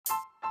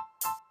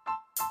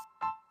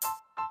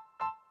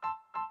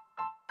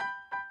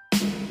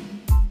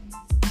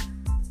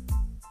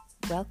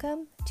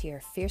Welcome to your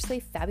Fiercely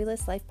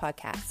Fabulous Life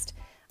podcast.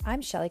 I'm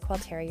Shelley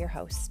Qualteri, your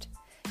host.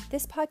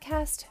 This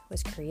podcast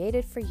was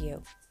created for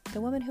you,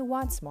 the woman who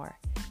wants more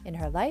in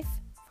her life,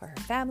 for her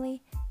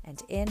family,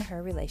 and in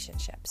her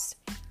relationships.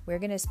 We're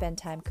going to spend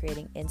time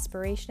creating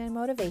inspiration and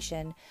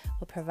motivation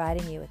while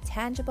providing you with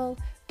tangible,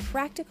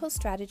 practical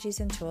strategies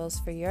and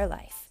tools for your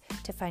life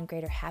to find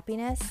greater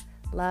happiness,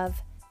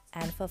 love,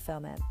 and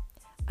fulfillment.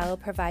 I will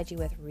provide you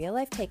with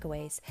real-life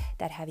takeaways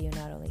that have you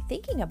not only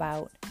thinking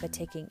about, but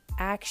taking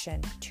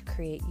action to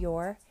create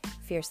your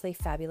fiercely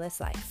fabulous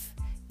life.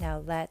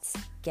 Now let's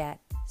get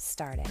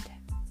started.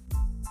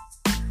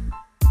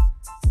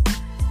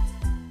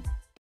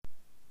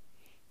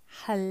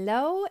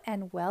 Hello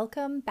and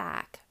welcome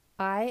back.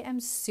 I am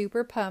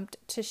super pumped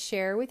to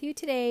share with you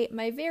today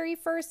my very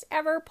first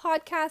ever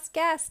podcast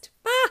guest.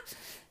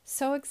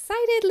 So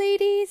excited,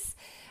 ladies.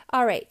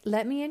 All right,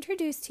 let me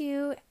introduce to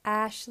you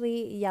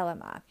Ashley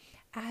Yelema.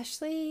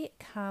 Ashley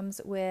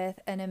comes with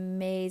an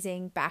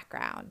amazing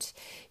background.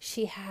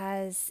 She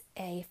has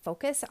a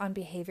focus on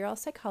behavioral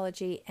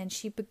psychology, and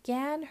she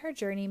began her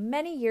journey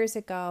many years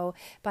ago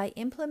by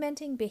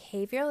implementing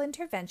behavioral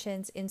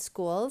interventions in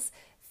schools,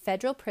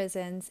 federal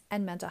prisons,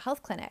 and mental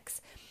health clinics.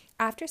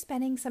 After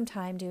spending some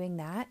time doing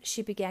that,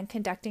 she began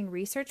conducting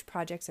research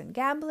projects in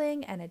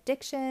gambling and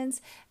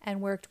addictions and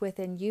worked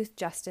within youth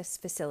justice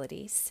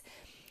facilities.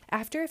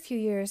 After a few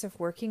years of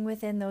working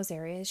within those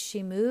areas,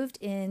 she moved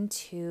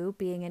into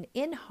being an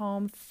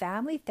in-home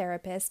family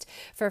therapist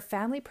for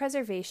family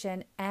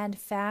preservation and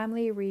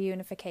family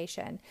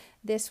reunification.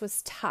 This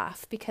was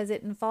tough because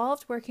it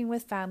involved working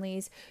with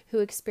families who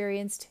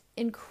experienced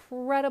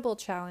incredible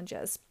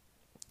challenges.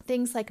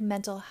 Things like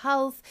mental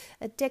health,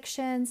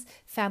 addictions,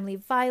 family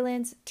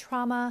violence,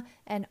 trauma,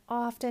 and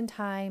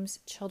oftentimes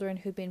children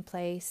who'd been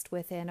placed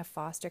within a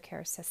foster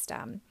care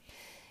system.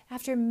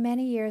 After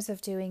many years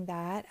of doing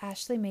that,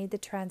 Ashley made the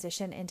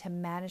transition into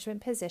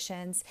management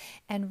positions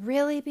and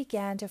really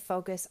began to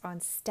focus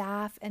on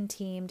staff and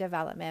team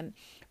development,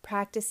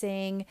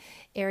 practicing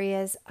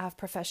areas of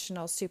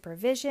professional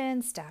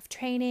supervision, staff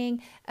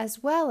training,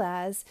 as well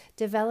as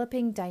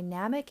developing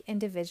dynamic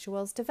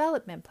individuals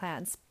development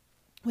plans,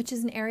 which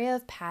is an area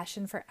of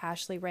passion for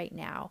Ashley right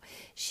now.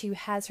 She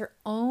has her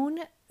own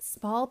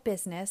small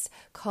business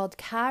called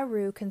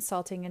Karu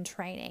Consulting and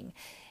Training.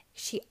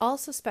 She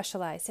also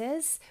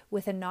specializes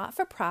with a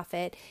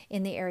not-for-profit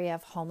in the area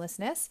of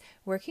homelessness,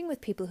 working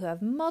with people who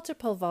have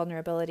multiple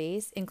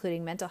vulnerabilities,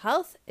 including mental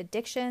health,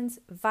 addictions,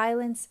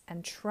 violence,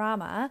 and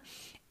trauma.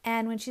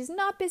 And when she's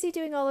not busy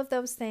doing all of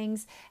those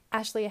things,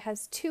 Ashley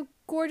has two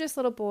gorgeous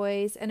little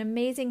boys, an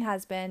amazing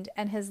husband,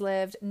 and has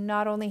lived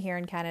not only here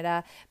in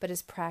Canada, but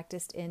has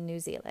practiced in New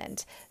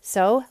Zealand.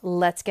 So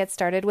let's get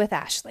started with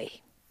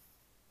Ashley.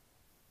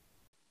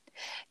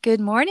 Good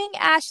morning,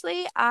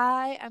 Ashley.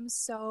 I am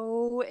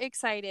so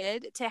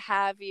excited to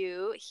have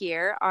you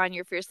here on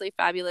your Fiercely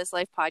Fabulous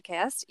Life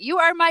podcast. You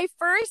are my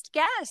first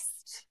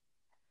guest.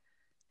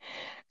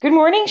 Good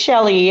morning,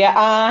 Shelley.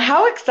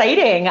 How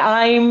exciting.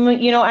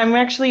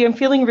 I'm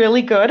feeling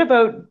really good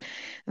about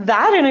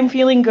that, and I'm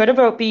feeling good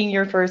about being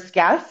your first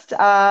guest.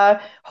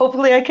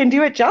 Hopefully I can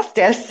do it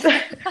justice.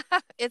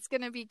 It's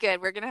going to be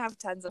good. We're going to have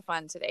tons of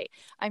fun today.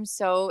 I'm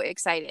so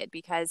excited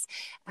because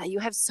you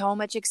have so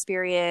much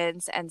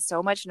experience and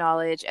so much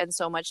knowledge and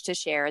so much to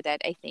share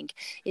that I think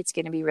it's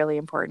going to be really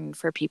important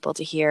for people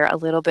to hear a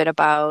little bit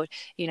about,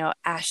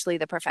 Ashley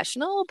the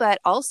professional,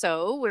 but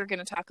also we're going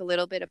to talk a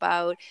little bit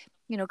about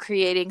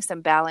creating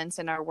some balance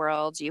in our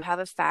world. You have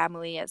a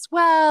family as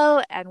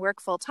well and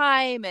work full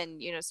time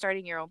and,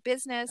 starting your own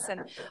business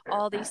and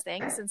all these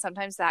things. And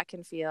sometimes that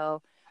can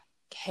feel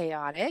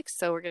chaotic.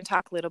 So we're going to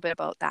talk a little bit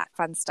about that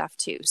fun stuff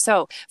too.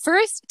 So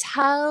first,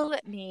 tell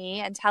me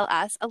and tell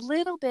us a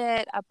little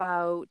bit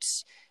about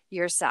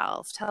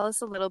yourself. Tell us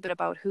a little bit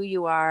about who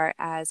you are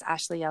as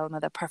Ashley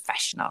Yelema, the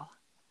professional.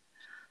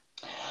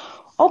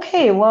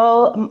 Okay,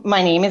 well,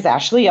 my name is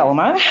Ashley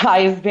Yelema.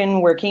 I've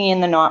been working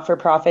in the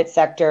not-for-profit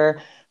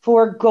sector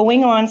for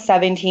going on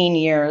 17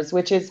 years,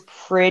 which is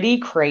pretty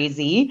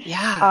crazy.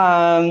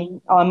 Yeah.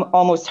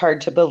 Almost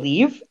hard to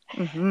believe.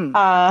 Mm-hmm.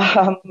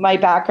 My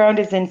background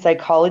is in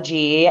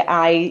psychology.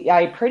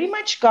 I pretty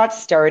much got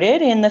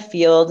started in the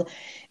field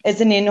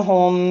as an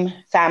in-home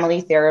family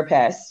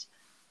therapist.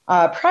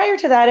 Prior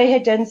to that, I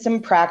had done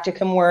some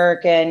practicum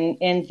work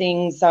and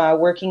things,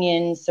 working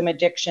in some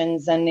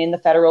addictions and in the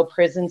federal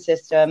prison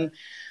system.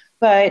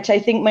 But I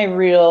think my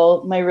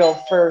real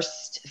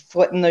first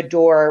foot in the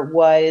door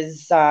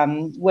was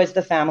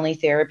the family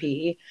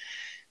therapy.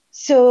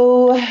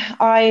 So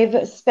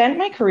I've spent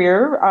my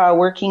career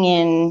working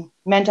in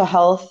mental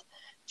health,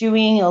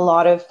 doing a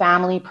lot of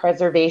family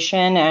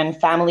preservation and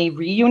family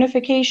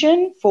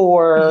reunification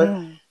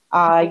for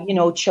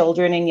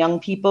children and young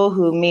people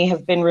who may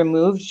have been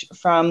removed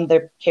from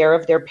the care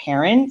of their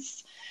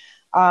parents.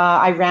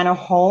 I ran a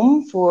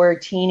home for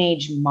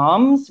teenage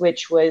moms,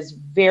 which was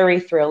very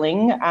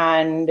thrilling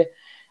and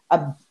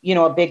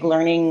a big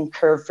learning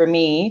curve for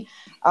me.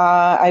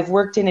 I've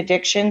worked in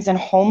addictions and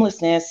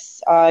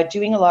homelessness,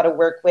 doing a lot of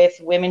work with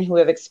women who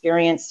have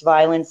experienced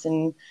violence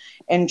and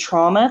and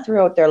trauma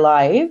throughout their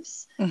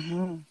lives.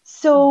 Mm-hmm.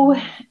 So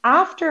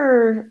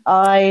after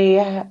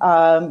I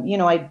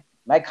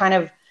kind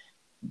of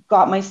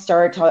got my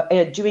start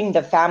doing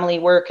the family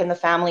work and the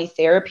family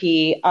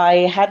therapy, I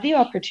had the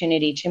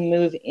opportunity to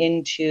move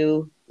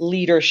into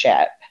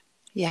leadership.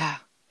 Yeah.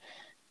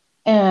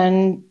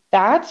 And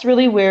that's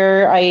really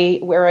where I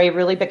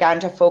really began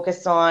to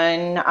focus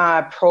on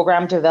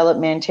program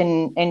development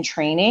and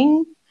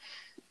training.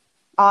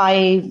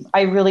 I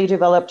really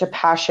developed a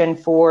passion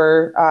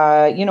for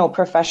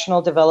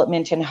professional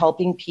development and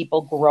helping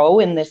people grow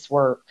in this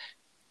work.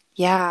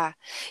 Yeah.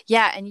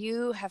 Yeah. And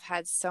you have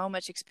had so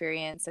much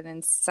experience and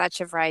in such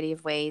a variety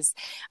of ways.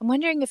 I'm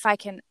wondering if I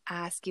can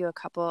ask you a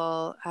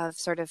couple of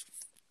sort of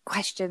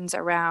questions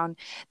around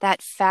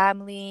that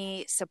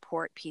family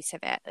support piece of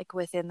it, like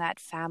within that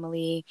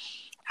family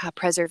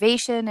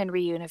preservation and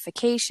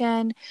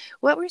reunification.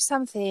 What were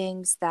some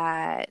things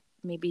that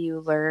maybe you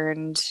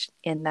learned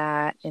in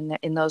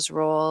in those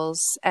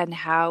roles and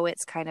how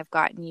it's kind of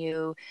gotten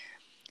you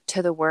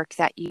to the work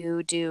that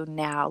you do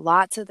now?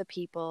 Lots of the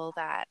people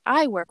that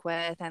I work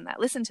with and that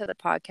listen to the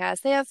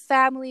podcast, they have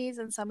families,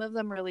 and some of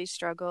them really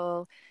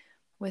struggle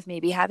with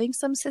maybe having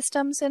some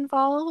systems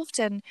involved.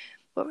 And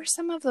what were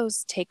some of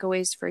those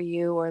takeaways for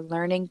you or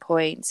learning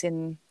points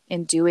in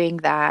doing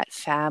that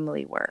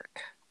family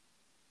work?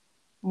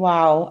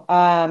 Wow.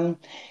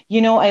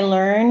 I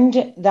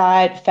learned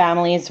that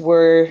families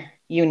were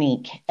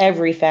unique.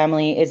 Every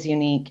family is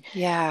unique,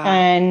 Yeah.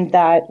 and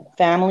that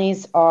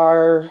families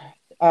are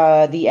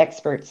the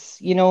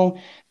experts.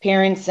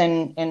 Parents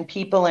and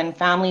people and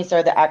families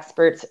are the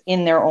experts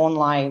in their own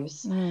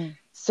lives. Mm.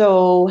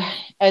 So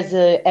as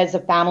a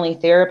family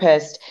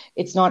therapist,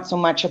 it's not so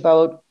much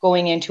about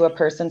going into a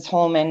person's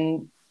home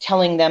and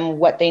telling them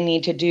what they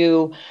need to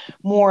do,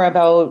 more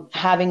about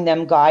having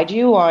them guide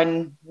you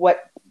on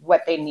what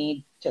they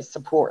need to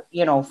support,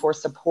 for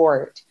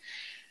support.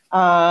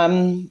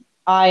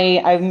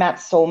 I've met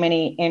so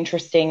many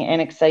interesting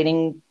and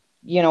exciting,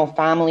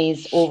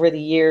 families over the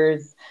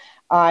years.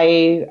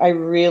 I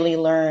really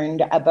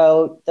learned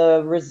about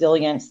the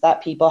resilience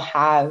that people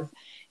have,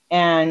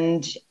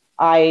 and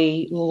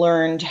I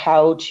learned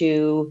how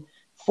to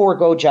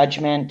forego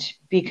judgment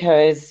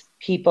because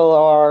people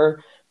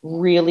are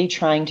really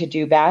trying to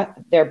do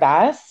their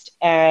best,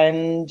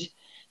 and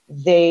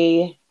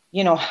they,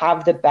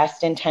 have the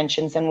best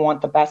intentions and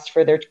want the best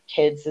for their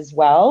kids as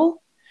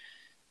well.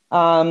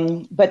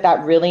 But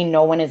that really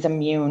no one is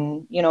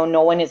immune.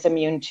 No one is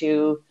immune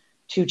to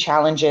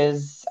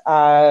challenges.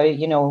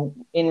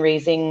 In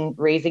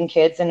raising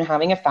kids and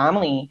having a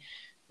family.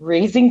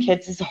 Raising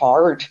kids is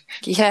hard.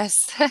 Yes,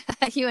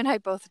 you and I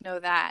both know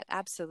that.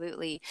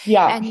 Absolutely.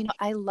 Yeah. And,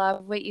 I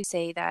love what you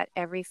say that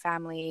every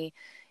family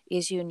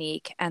is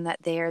unique and that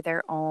they're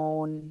their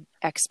own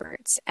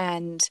experts.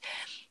 And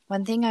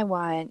one thing I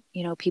want,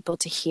 people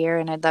to hear,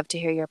 and I'd love to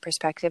hear your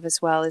perspective as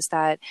well, is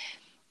that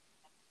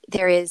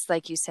there is,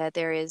 like you said,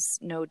 there is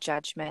no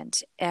judgment.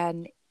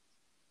 And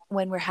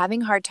when we're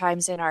having hard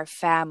times in our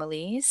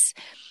families,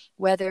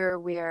 whether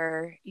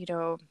we're,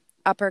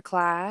 upper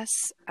class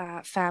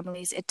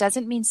families, it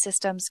doesn't mean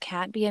systems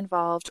can't be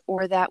involved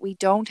or that we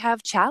don't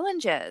have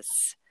challenges.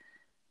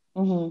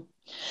 Mm-hmm.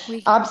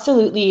 We,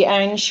 Absolutely.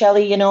 And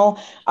Shelley,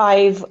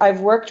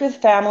 I've worked with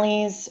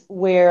families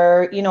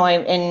where,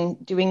 in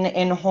doing the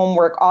in-home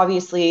work,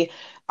 obviously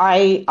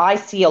I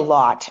see a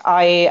lot.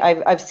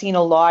 I've seen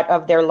a lot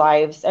of their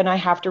lives, and I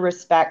have to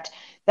respect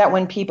that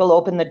when people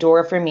open the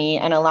door for me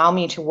and allow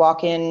me to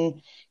walk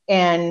in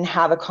and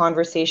have a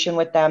conversation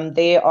with them,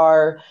 they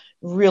are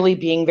really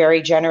being very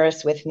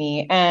generous with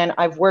me. And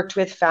I've worked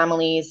with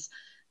families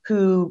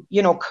who,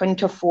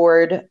 couldn't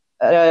afford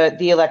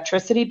the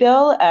electricity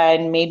bill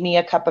and made me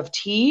a cup of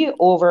tea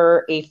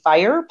over a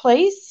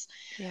fireplace.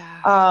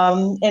 yeah.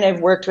 And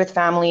I've worked with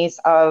families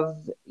of,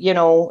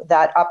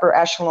 that upper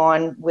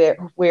echelon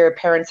where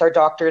parents are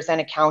doctors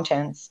and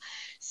accountants.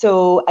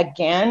 So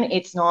again,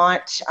 it's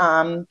not,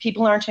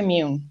 people aren't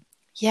immune.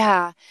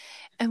 Yeah.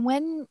 And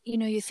when,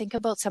 you think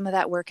about some of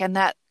that work and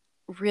that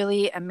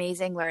really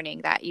amazing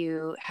learning that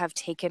you have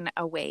taken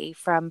away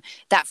from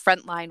that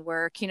frontline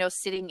work,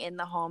 sitting in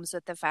the homes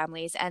with the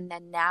families and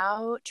then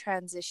now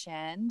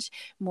transitioned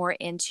more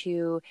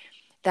into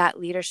that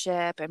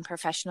leadership and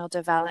professional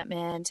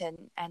development,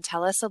 and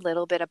tell us a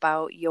little bit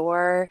about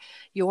your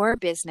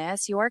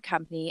business, your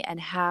company, and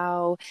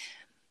how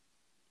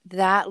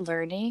that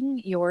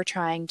learning you're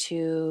trying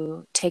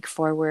to take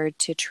forward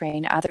to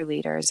train other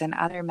leaders and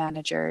other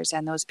managers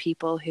and those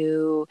people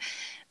who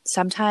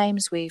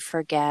sometimes we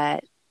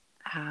forget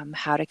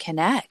how to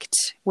connect,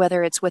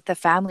 whether it's with the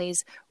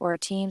families or our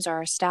teams or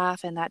our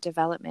staff and that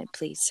development,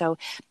 please. So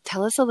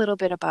tell us a little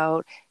bit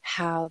about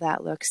how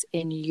that looks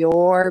in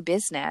your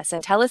business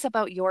and tell us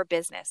about your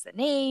business, the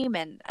name,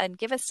 and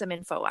give us some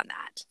info on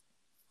that.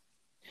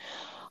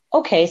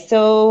 Okay,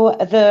 so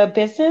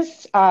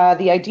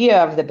the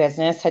idea of the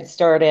business had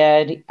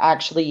started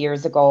actually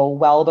years ago,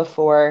 well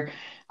before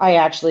I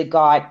actually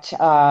got foot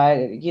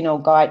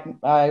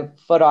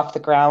off the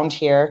ground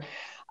here.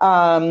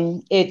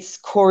 It's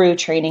Koru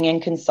Training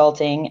and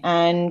Consulting,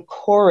 and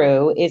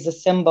Koru is a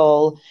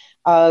symbol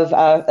of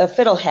a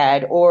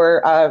fiddlehead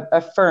or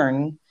a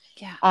fern.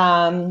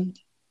 Yeah.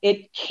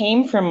 It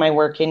came from my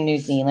work in New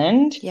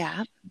Zealand.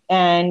 Yeah.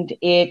 And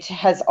it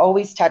has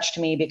always touched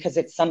me because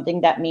it's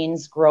something that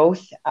means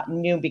growth,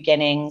 new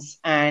beginnings,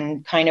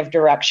 and kind of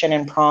direction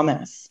and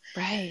promise.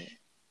 Right.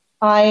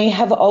 I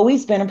have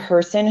always been a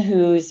person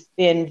who's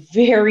been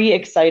very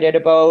excited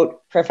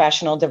about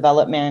professional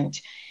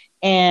development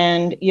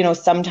and,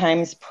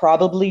 sometimes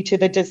probably to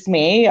the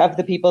dismay of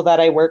the people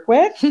that I work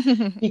with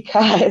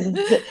because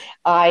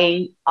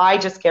I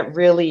just get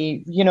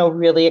really,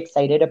 really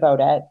excited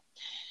about it.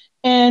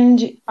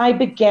 And I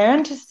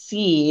began to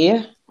see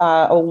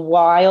a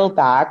while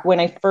back when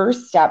I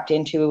first stepped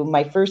into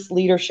my first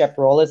leadership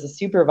role as a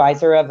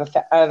supervisor of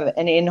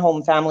an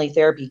in-home family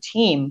therapy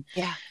team.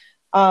 Yeah.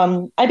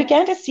 I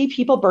began to see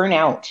people burn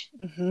out.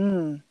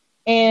 Mm-hmm.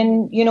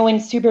 And, in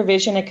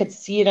supervision, I could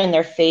see it in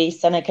their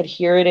face and I could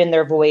hear it in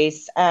their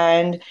voice.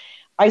 And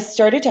I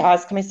started to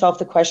ask myself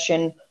the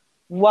question,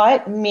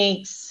 what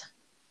makes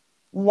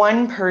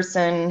one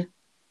person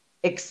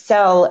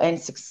excel and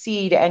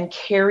succeed and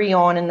carry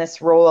on in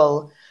this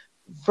role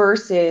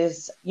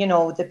versus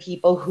the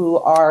people who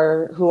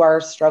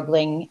are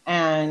struggling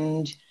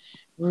and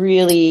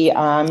really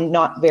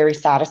not very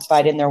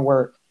satisfied in their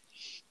work.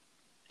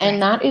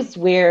 And that is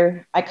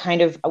where I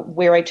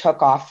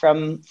took off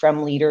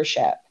from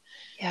leadership.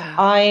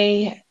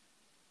 Yeah.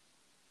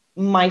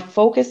 My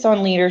focus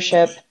on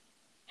leadership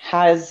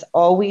has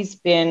always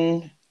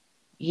been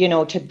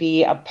to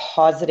be a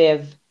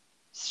positive,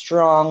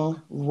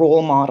 strong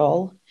role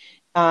model,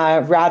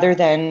 rather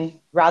than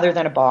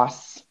a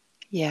boss.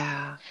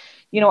 Yeah.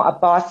 A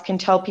boss can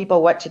tell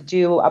people what to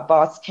do. A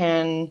boss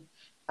can,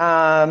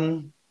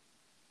 can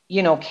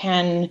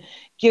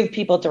give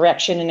people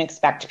direction and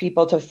expect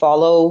people to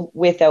follow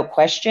without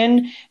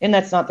question. And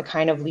that's not the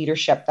kind of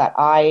leadership that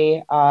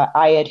I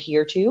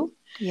adhere to.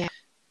 Yeah.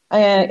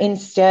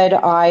 Instead,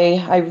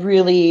 I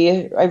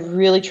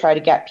really try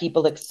to get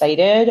people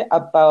excited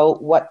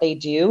about what they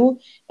do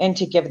and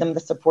to give them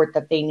the support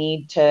that they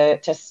need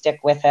to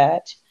stick with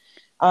it.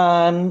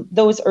 Some of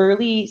those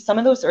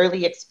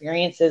early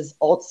experiences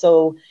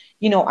also,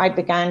 I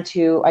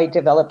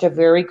developed a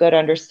very good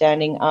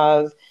understanding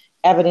of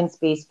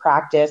evidence-based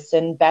practice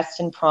and best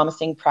and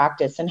promising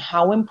practice and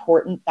how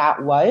important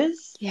that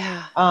was.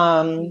 Yeah.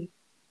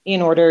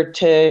 In order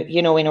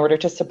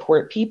to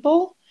support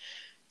people.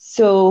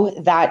 So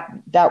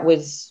that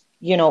was,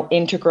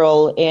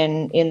 integral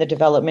in the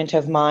development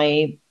of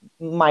my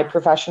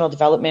professional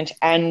development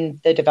and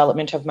the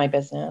development of my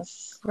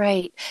business.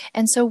 Right.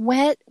 And so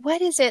what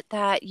is it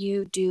that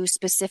you do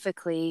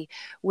specifically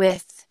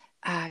with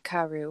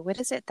Karu? What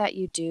is it that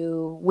you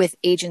do with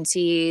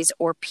agencies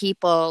or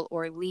people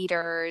or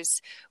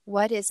leaders?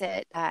 What is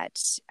it that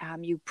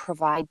you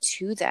provide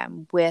to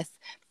them with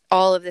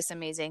all of this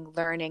amazing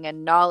learning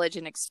and knowledge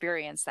and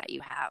experience that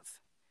you have?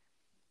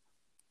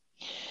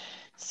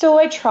 So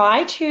I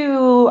try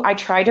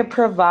to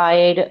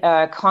provide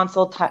a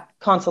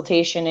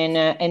consultation in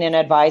an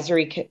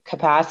advisory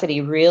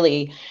capacity,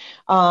 really,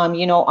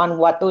 on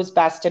what those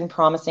best and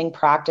promising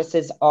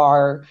practices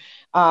are.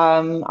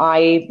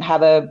 I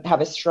have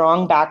a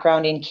strong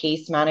background in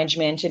case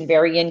management and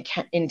very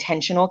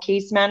intentional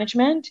case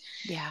management.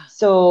 Yeah.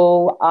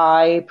 So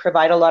I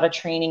provide a lot of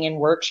training and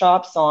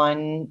workshops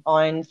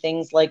on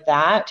things like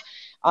that.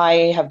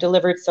 I have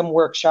delivered some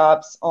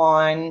workshops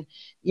on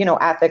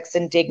ethics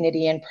and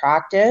dignity in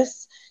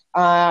practice.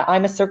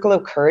 I'm a Circle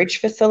of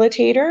Courage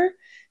facilitator.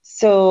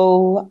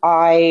 So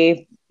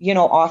I,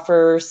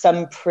 offer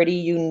some pretty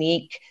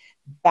unique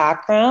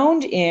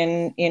background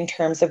in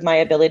terms of my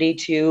ability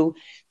to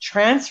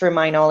transfer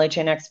my knowledge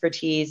and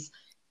expertise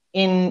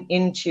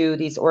into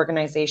these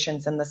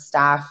organizations and the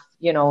staff,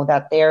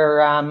 that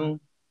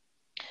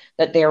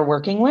they're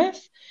working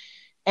with.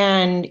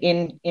 And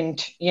in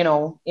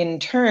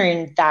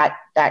turn that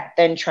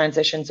then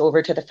transitions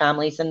over to the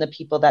families and the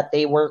people that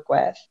they work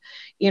with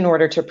in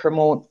order to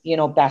promote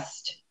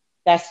best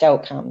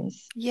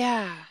outcomes.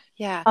 Yeah.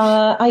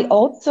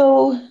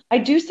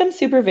 I do some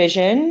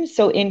supervision,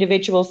 so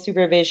individual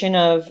supervision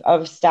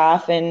of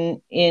staff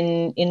in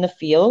the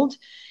field,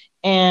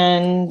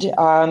 and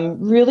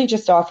really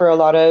just offer a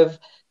lot of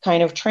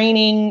kind of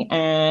training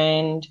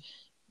and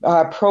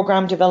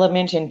program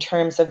development in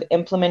terms of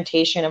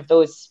implementation of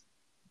those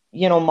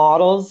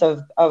models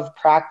of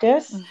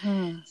practice.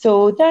 Mm-hmm.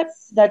 So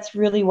that's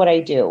really what I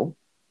do.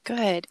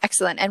 Good.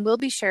 Excellent. And we'll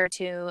be sure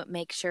to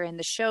make sure in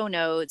the show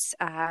notes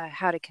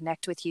how to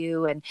connect with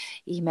you and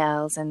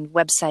emails and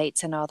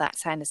websites and all that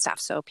kind of stuff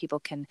so people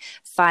can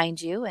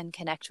find you and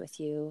connect with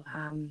you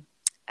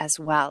as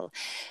well.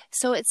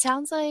 So it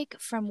sounds like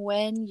from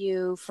when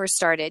you first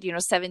started,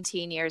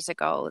 17 years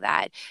ago,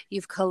 that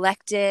you've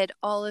collected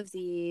all of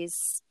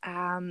these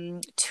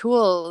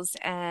tools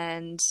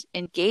and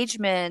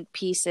engagement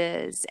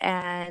pieces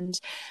and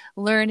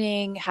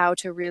learning how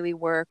to really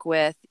work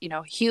with,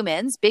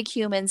 humans, big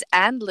humans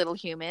and little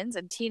humans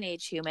and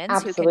teenage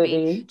humans who can be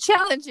Absolutely.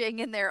 challenging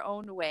in their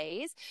own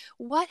ways.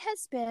 What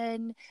has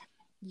been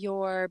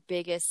your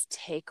biggest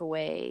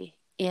takeaway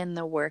in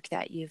the work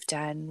that you've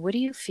done? What do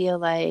you feel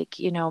like,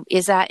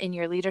 is that in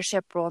your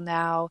leadership role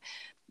now?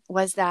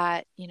 Was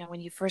that, when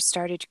you first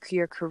started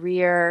your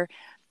career?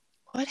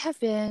 What have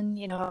been,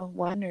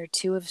 one or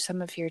two of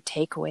some of your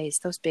takeaways,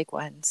 those big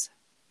ones?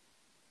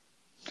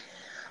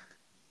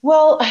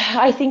 Well,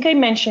 I think I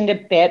mentioned a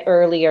bit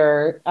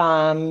earlier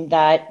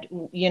that,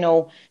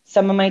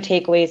 some of my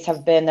takeaways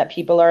have been that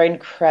people are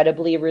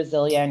incredibly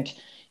resilient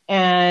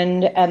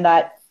and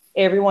that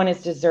everyone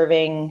is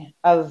deserving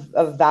of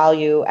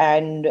value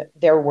and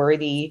they're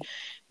worthy.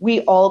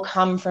 We all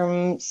come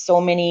from so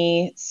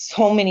many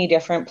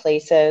different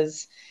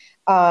places.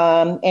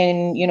 And,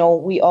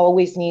 we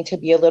always need to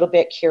be a little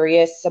bit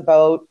curious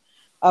about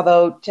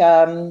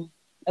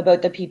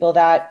about the people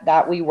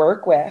that we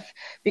work with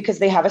because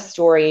they have a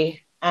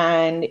story,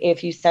 and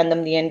if you send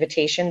them the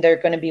invitation,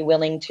 they're going to be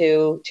willing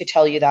to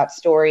tell you that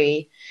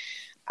story.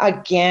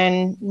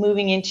 Again,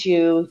 moving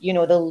into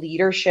the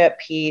leadership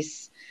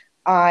piece,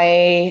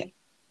 I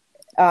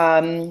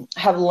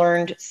have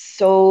learned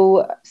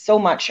so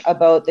much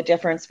about the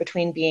difference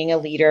between being a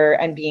leader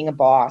and being a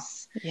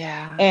boss.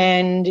 Yeah.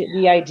 And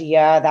the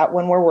idea that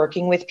when we're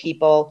working with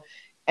people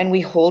and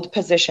we hold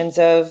positions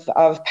of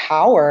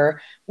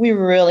power, we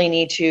really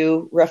need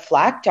to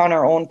reflect on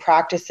our own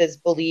practices,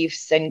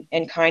 beliefs,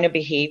 and kind of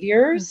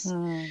behaviors.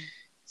 Mm-hmm.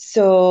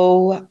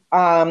 So,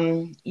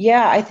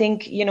 yeah, I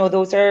think,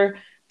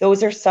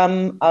 those are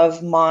some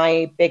of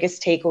my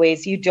biggest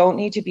takeaways. You don't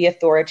need to be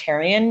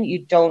authoritarian. You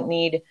don't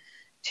need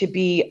to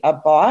be a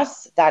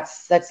boss.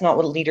 That's not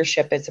what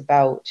leadership is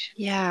about.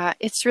 Yeah,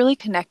 it's really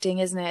connecting,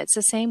 isn't it? It's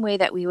the same way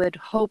that we would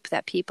hope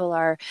that people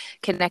are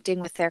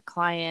connecting with their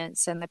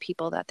clients and the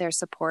people that they're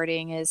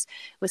supporting is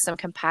with some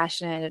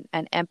compassion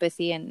and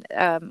empathy. And,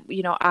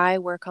 I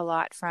work a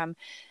lot from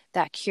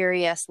that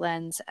curious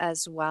lens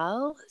as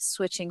well,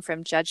 switching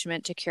from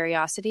judgment to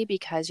curiosity,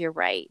 because you're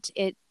right.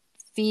 It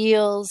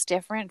feels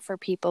different for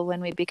people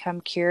when we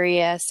become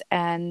curious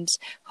and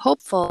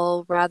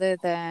hopeful rather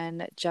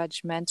than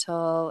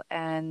judgmental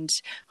and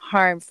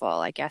harmful,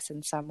 I guess,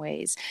 in some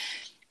ways.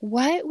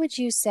 What would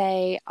you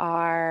say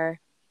are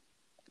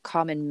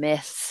common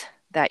myths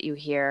that you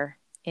hear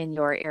in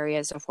your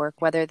areas of work,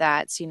 whether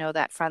that's,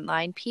 that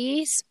frontline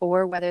piece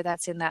or whether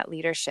that's in that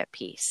leadership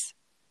piece?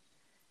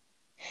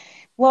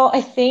 Well,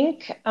 I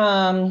think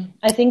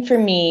for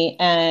me,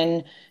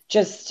 and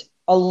just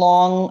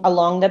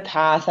along the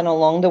path and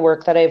along the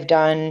work that I've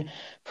done,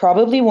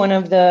 probably one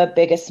of the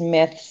biggest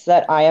myths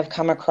that I have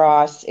come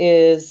across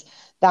is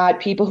that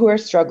people who are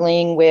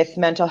struggling with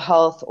mental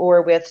health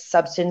or with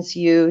substance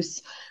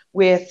use,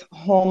 with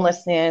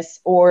homelessness,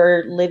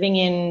 or living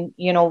in,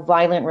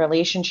 violent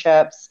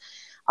relationships,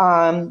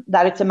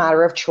 that it's a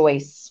matter of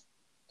choice,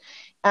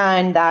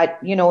 and that,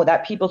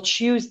 that people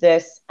choose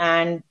this,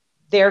 and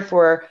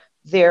therefore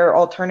their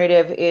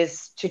alternative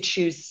is to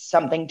choose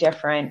something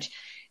different.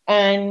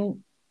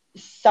 And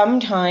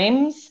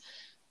sometimes,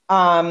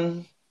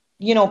 um,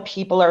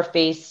 people are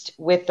faced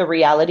with the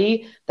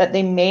reality that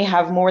they may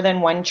have more than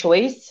one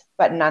choice,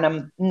 but none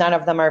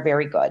of them are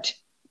very good.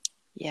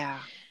 Yeah.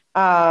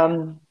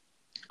 Um,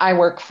 I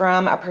work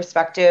from a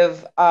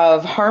perspective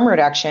of harm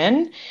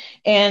reduction,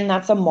 and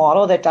that's a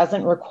model that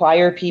doesn't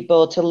require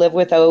people to live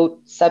without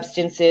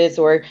substances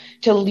or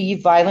to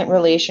leave violent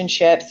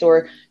relationships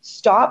or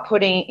stop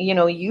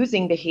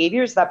using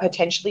behaviors that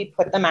potentially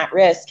put them at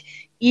risk,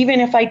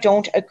 even if I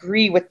don't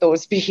agree with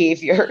those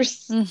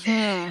behaviors.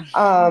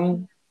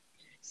 Mm-hmm.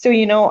 So,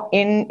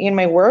 in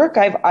my work,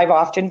 I've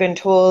often been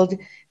told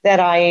that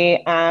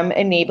I am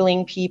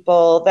enabling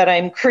people, that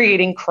I'm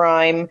creating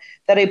crime,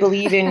 that I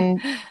believe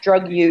in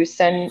drug use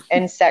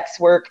and sex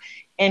work,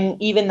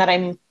 and even that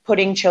I'm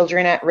putting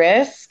children at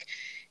risk.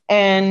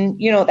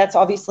 And, that's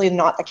obviously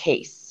not the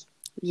case.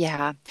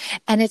 Yeah.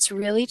 And it's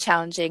really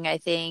challenging, I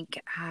think,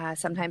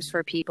 sometimes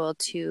for people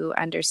to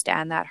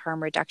understand that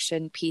harm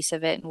reduction piece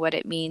of it and what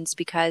it means,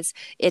 because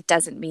it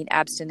doesn't mean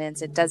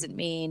abstinence. It doesn't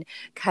mean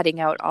cutting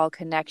out all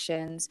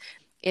connections.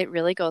 It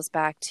really goes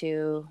back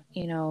to,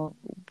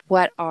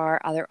 what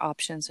are other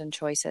options and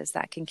choices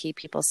that can keep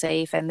people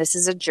safe. And this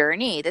is a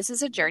journey. This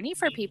is a journey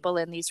for people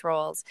in these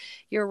roles.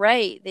 You're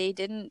right. They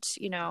didn't,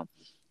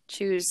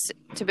 choose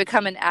to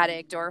become an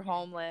addict or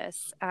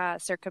homeless,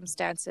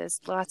 circumstances,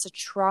 lots of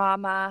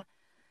trauma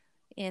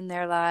in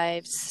their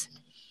lives.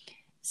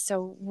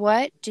 So,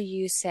 what do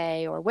you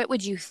say, or what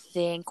would you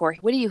think, or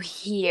what do you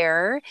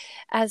hear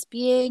as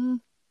being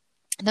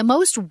the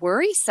most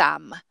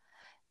worrisome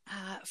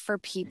for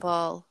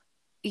people,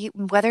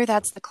 whether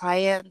that's the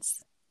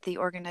clients, the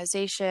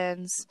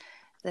organizations,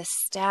 the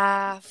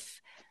staff?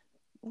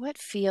 what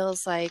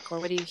feels like, or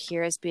what do you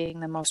hear as being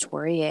the most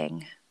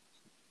worrying?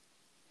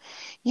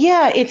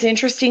 Yeah, it's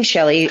interesting,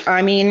 Shelley.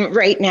 I mean,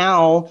 right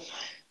now,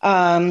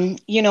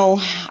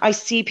 I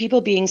see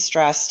people being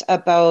stressed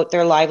about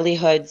their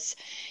livelihoods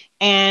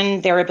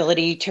and their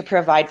ability to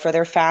provide for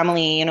their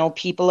family.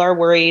 People are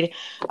worried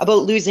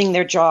about losing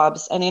their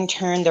jobs, and in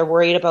turn, they're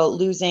worried about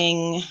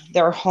losing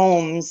their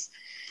homes.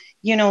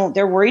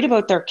 They're worried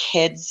about their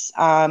kids.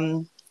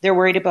 They're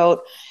worried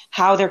about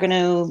how they're going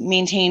to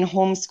maintain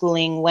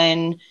homeschooling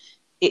when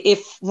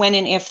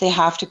and if they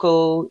have to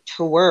go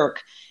to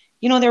work.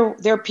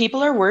 Their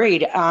people are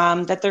worried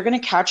that they're going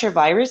to catch a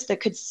virus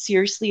that could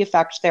seriously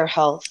affect their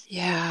health.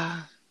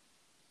 Yeah.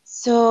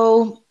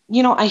 So,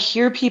 I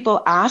hear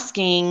people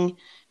asking,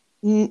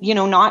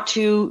 not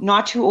to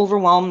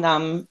overwhelm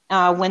them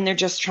when they're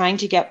just trying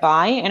to get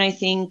by. And I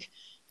think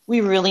we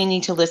really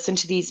need to listen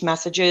to these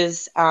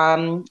messages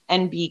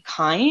and be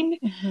kind.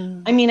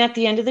 Mm-hmm. I mean, at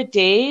the end of the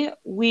day,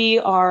 we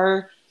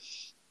are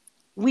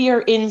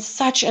in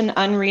such an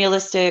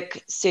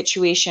unrealistic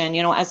situation,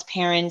 as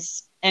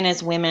parents and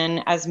as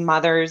women, as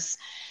mothers,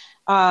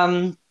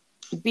 um,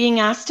 being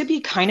asked to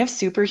be kind of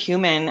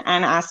superhuman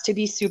and asked to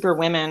be super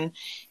women.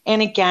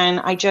 And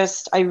again,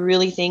 I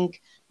really think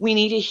we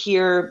need to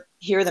hear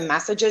the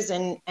messages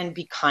and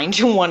be kind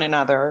to one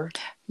another.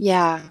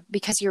 Yeah,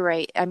 because you're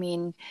right. I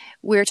mean,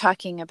 we're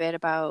talking a bit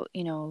about,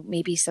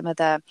 maybe some of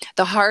the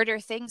harder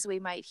things we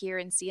might hear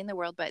and see in the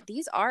world, but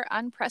these are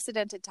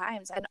unprecedented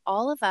times, and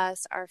all of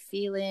us are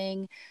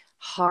feeling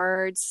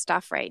hard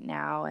stuff right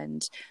now.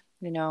 And,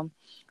 you know,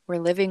 we're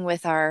living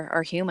with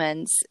our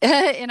humans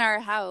in our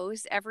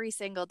house every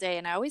single day.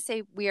 And I always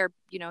say we are,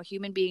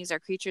 human beings are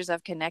creatures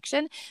of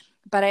connection.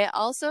 But I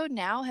also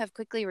now have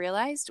quickly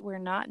realized we're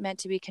not meant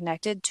to be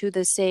connected to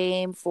the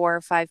same 4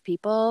 or 5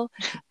 people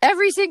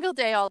every single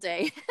day, all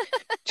day.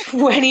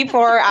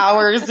 24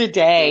 hours a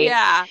day.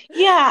 Yeah.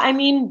 Yeah, I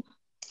mean,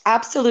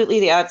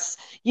 absolutely, that's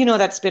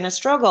been a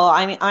struggle.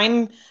 I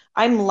mean,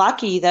 I'm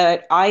lucky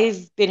that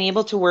I've been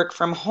able to work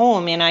from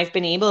home and I've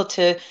been able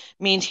to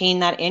maintain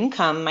that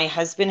income. My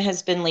husband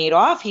has been laid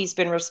off. He's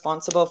been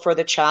responsible for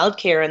the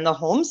childcare and the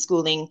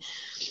homeschooling.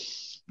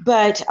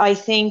 But I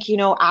think,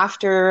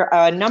 after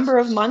a number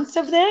of months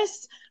of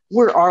this,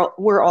 we're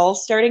all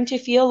starting to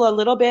feel a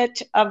little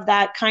bit of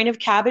that kind of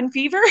cabin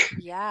fever.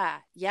 Yeah.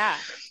 Yeah.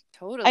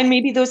 And Totally.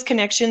 maybe those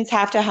connections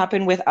have to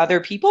happen with other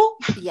people.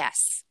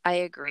 Yes, I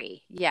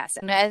agree. Yes.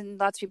 And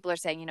lots of people are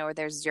saying,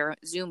 there's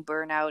Zoom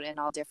burnout and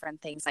all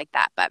different things like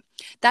that. But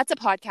that's a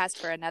podcast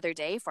for another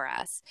day for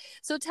us.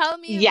 So tell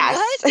me, what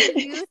Yes.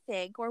 do you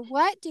think, or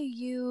what do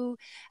you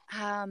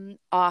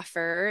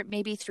offer,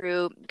 maybe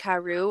through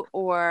Karu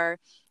or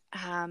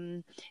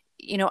um,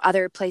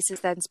 other places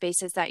and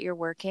spaces that you're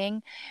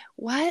working?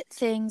 What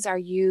things are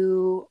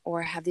you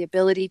or have the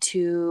ability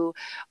to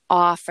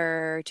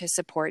offer to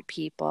support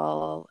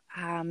people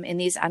in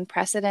these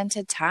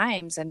unprecedented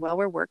times and while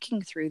we're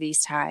working through these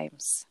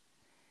times?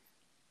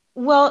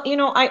 Well,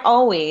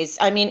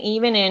 I mean,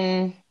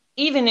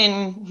 even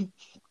in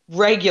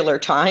regular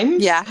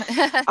times, Yeah.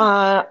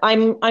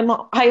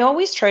 I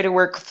always try to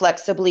work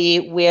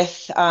flexibly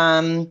with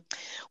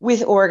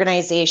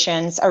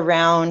organizations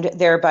around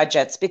their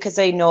budgets, because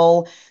I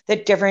know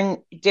that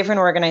different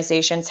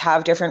organizations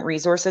have different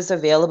resources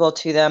available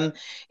to them,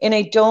 and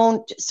I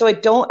don't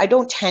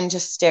tend to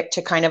stick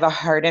to kind of a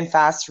hard and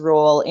fast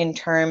rule in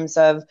terms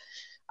of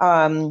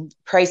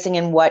pricing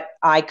and what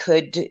I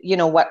could,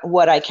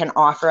 what I can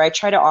offer. I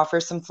try to offer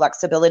some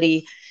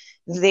flexibility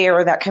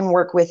there that can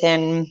work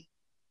within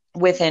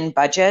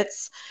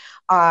budgets.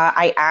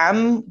 I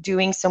am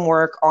doing some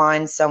work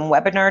on some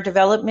webinar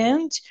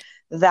development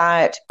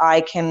that I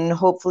can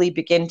hopefully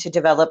begin to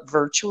develop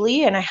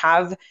virtually, and I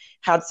have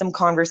had some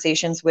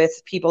conversations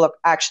with people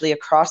actually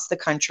across the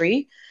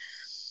country.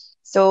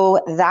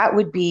 So that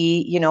would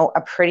be,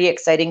 a pretty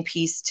exciting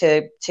piece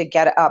to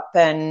get up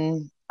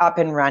and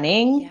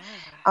running.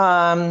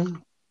 Yeah.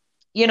 Um,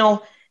 you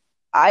know,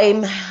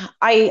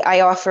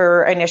 I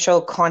offer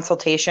initial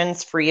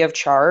consultations free of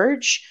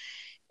charge.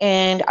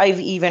 And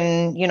I've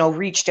even,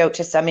 reached out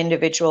to some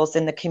individuals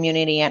in the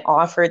community and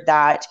offered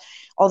that,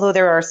 although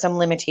there are some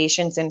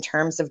limitations in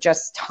terms of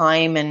just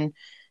time and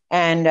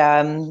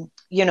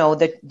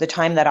the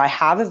time that I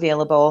have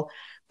available.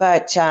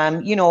 But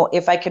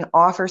if I can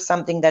offer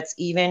something that's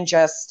even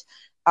just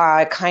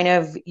kind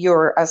of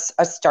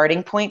a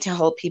starting point to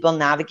help people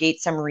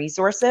navigate some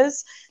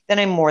resources, then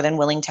I'm more than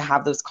willing to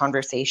have those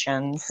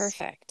conversations.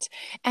 Perfect.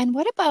 And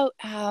what about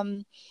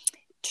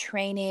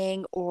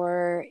training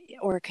or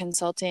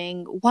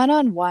consulting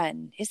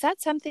one-on-one? Is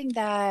that something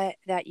that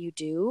you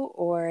do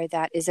or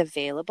that is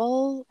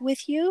available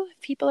with you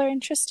if people are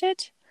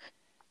interested?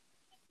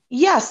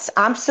 Yes,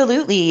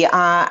 absolutely.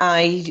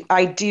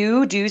 I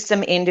do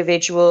some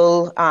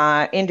individual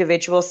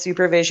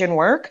supervision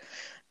work,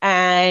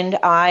 and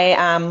I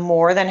am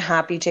more than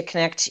happy to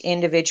connect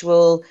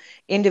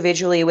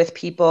individually with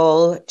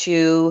people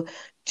to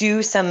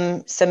do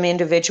some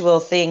individual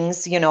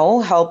things.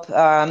 Help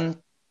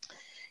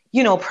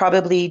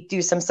probably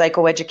do some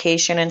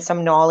psychoeducation and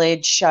some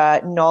knowledge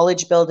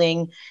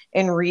building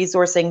and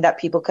resourcing that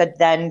people could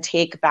then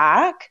take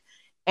back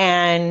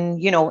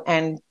and,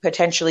 and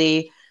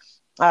potentially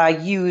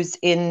use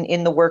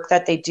in the work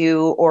that they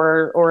do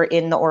or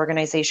in the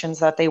organizations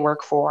that they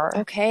work for.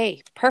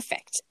 Okay,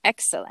 perfect.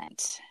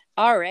 Excellent.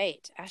 All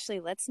right,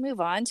 Ashley, let's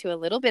move on to a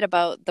little bit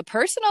about the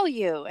personal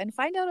you and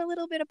find out a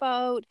little bit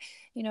about,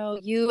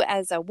 you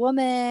as a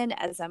woman,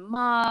 as a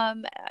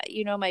mom.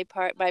 My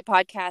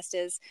podcast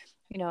is,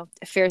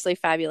 fiercely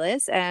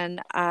fabulous,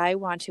 and I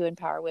want to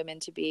empower women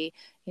to be,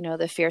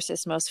 the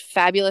fiercest, most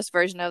fabulous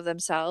version of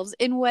themselves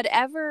in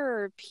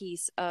whatever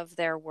piece of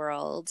their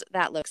world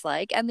that looks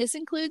like. And this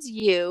includes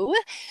you.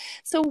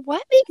 So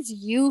what makes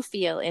you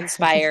feel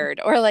inspired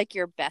or like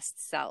your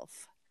best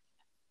self?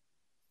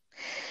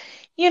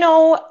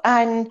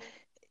 And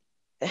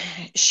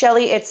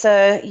Shelley, it's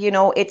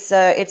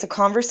a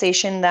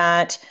conversation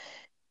that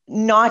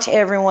not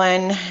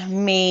everyone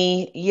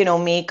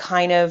may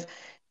kind of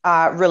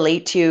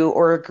relate to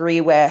or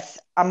agree with.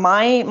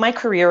 My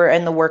career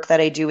and the work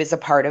that I do is a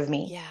part of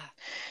me. Yeah.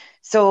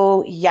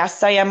 So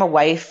yes, I am a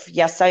wife.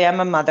 Yes, I am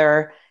a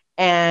mother.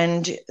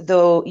 And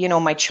though,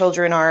 my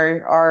children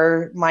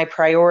are my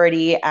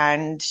priority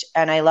and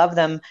I love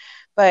them,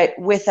 but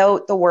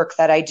without the work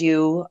that I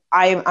do,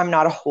 I'm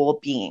not a whole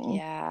being.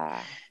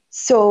 Yeah.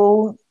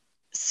 So,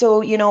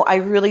 I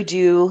really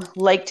do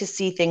like to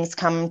see things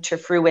come to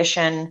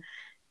fruition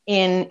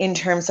in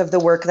terms of the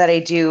work that I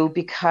do,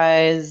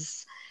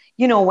 because,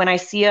 when I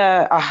see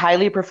a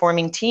highly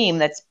performing team,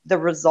 that's the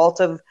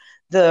result of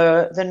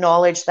the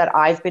knowledge that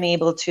I've been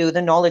able to,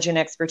 the knowledge and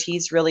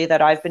expertise really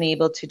that I've been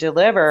able to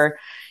deliver.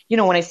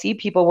 When I see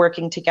people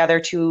working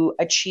together to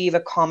achieve a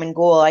common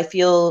goal, I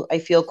feel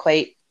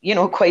quite,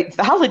 quite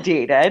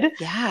validated.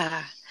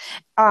 Yeah.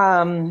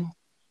 And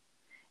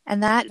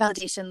that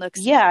validation looks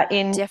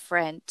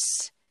different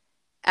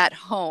at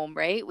home,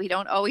 right? We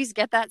don't always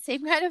get that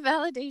same kind of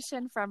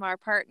validation from our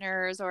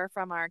partners or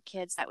from our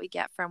kids that we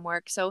get from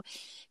work. So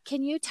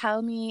can you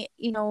tell me,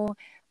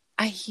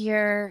 I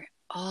hear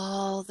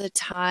all the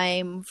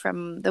time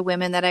from the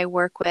women that I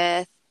work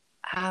with,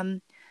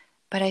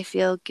 but I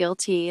feel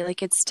guilty.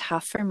 Like it's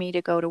tough for me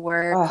to go to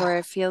work, or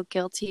I feel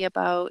guilty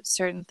about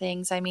certain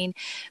things. I mean,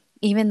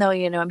 even though,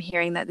 I'm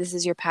hearing that this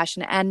is your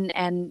passion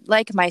and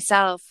like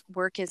myself,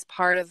 work is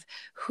part of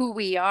who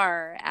we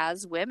are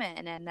as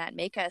women, and that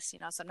make us,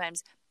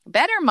 sometimes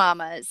better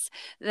mamas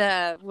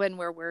when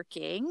we're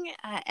working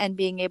and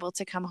being able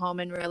to come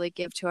home and really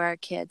give to our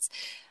kids.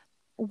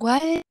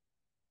 What does it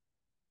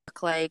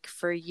look like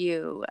for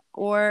you?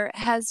 Or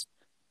has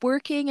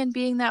working and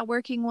being that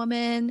working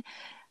woman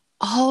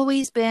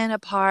always been a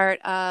part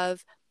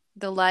of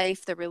the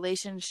life, the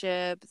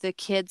relationship, the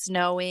kids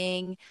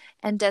knowing,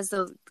 and does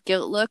the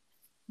guilt look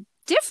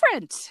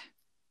different?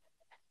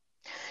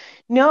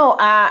 No,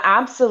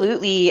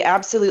 absolutely,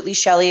 absolutely,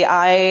 Shelley.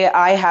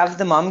 I have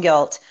the mom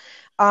guilt.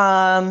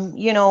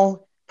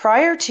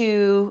 Prior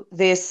to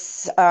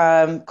this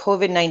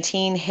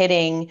COVID-19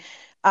 hitting,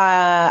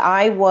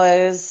 I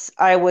was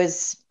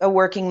a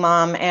working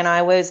mom, and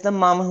I was the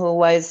mom who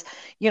was,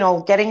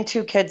 getting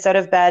two kids out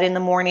of bed in the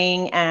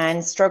morning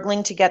and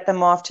struggling to get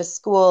them off to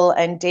school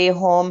and day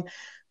home,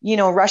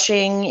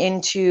 rushing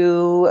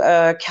into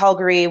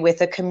Calgary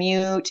with a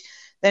commute,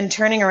 then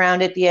turning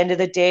around at the end of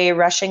the day,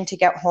 rushing to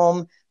get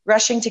home,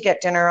 rushing to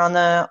get dinner on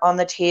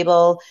the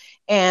table,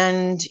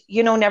 and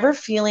never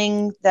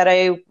feeling that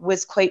I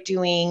was quite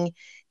doing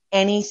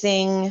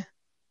anything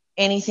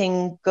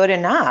good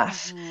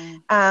enough.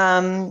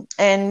 And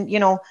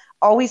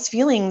always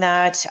feeling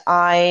that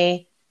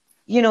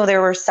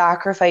there were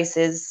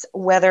sacrifices,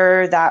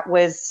 whether that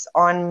was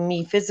on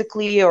me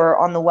physically or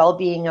on the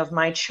well-being of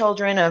my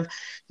children, of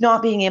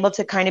not being able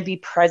to kind of be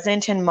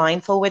present and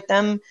mindful with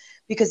them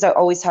because I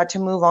always had to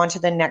move on to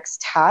the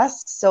next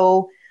task.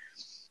 So,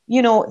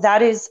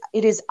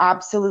 it is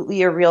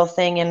absolutely a real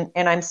thing.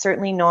 And I'm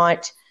certainly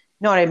not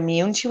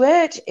immune to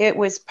it. It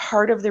was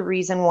part of the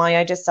reason why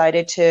I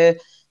decided to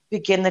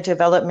begin the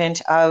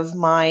development of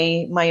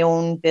my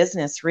own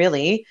business,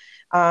 really,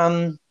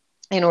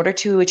 in order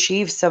to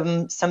achieve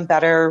some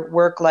better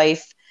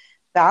work-life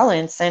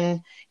balance.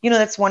 And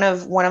that's one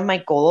of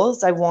my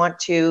goals. I want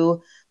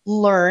to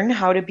learn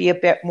how to be a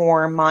bit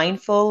more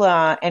mindful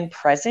and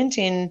present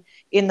in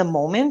the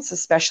moments,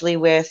 especially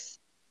with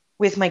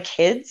my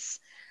kids.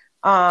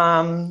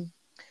 My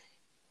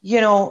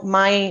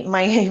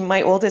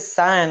oldest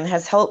son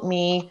has helped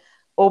me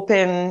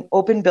open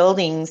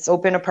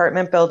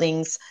apartment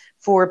buildings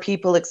for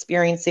people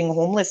experiencing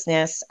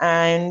homelessness,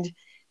 and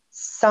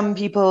some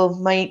people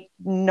might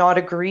not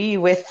agree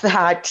with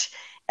that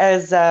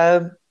as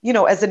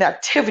as an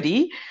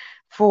activity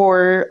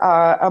for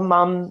a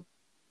mom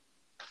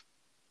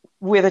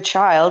with a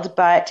child,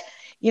 but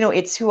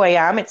it's who I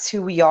am, it's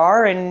who we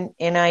are, and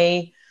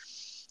I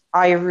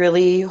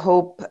really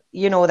hope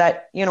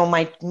that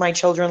my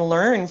children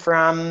learn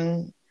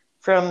from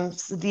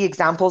the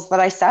examples that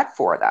I set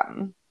for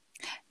them.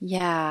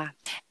 Yeah.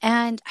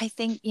 And I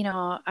think,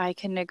 I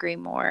couldn't agree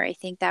more. I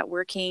think that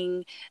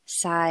working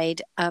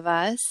side of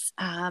us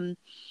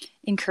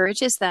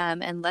encourages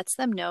them and lets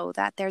them know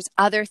that there's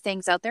other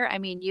things out there. I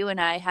mean, you and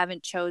I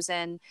haven't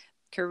chosen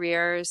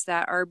careers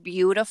that are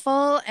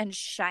beautiful and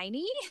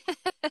shiny.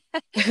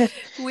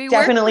 We work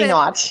Definitely with,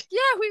 not.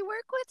 yeah, we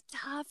work with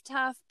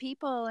tough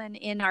people and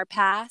in our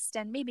past,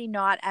 and maybe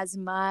not as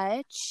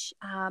much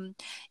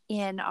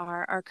in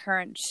our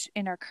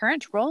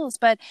current roles.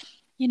 But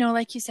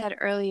like you said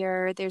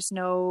earlier, there's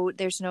no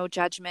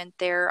judgment.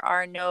 There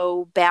are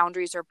no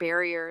boundaries or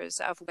barriers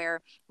of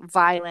where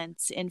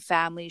violence in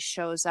families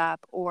shows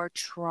up or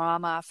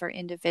trauma for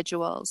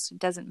individuals. It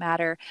doesn't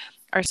matter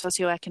our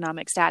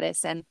socioeconomic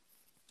status. And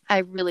I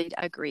really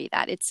agree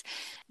that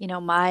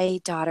my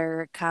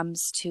daughter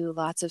comes to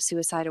lots of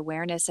suicide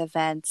awareness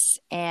events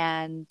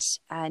and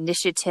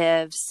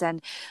initiatives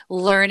and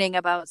learning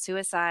about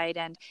suicide.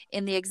 And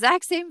in the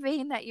exact same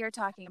vein that you're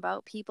talking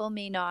about, people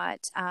may not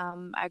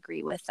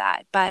agree with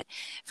that. But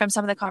from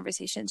some of the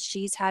conversations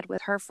she's had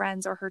with her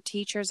friends or her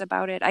teachers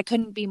about it, I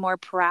couldn't be more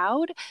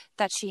proud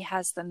that she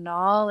has the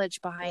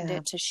knowledge behind Yeah.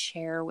 it to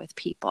share with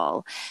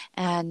people.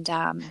 And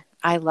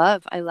I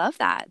love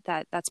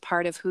that's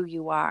part of who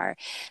you are.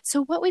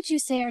 So what would you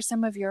say are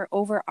some of your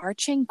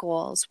overarching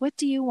goals? What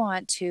do you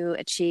want to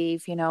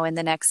achieve, in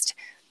the next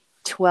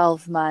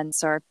 12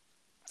 months or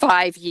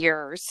 5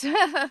 years?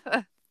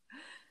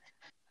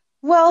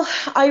 Well,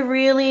 I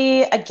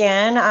really,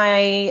 again,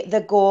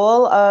 the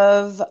goal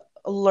of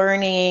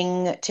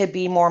learning to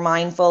be more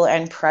mindful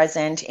and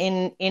present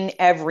in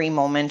every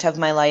moment of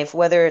my life,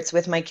 whether it's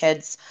with my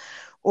kids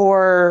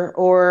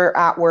or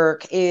at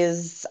work,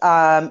 is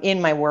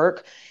in my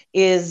work,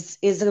 is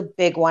a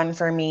big one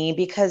for me,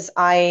 because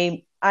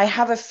I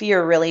have a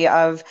fear really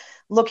of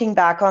looking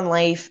back on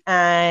life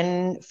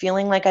and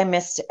feeling like I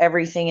missed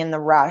everything in the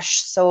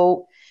rush.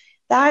 So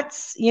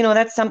that's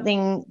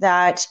something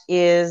that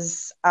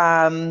is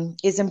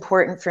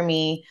important for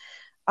me.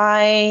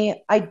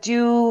 I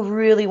do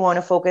really want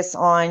to focus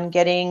on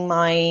getting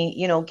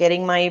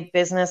my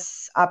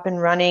business up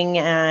and running,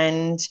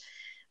 and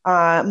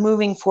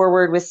moving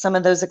forward with some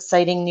of those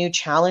exciting new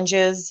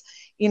challenges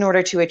in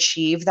order to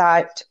achieve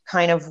that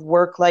kind of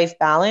work-life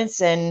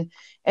balance, and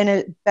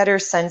a better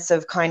sense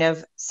of kind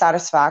of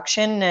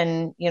satisfaction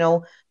and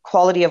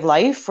quality of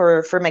life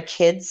for my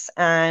kids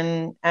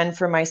and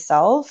for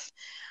myself.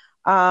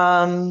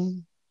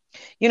 um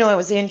it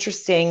was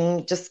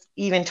interesting just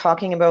even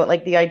talking about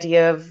like the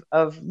idea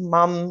of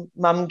mom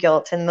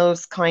guilt and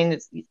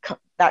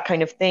that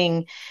kind of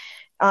thing.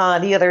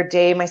 The other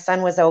day, my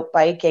son was out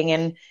biking,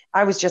 and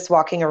I was just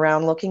walking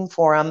around looking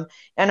for him.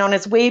 And on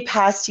his way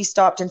past, he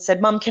stopped and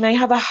said, "Mom, can I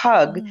have a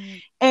hug?"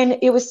 Mm. And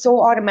it was so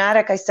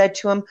automatic. I said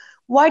to him,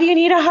 "Why do you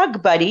need a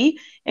hug, buddy?"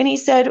 And he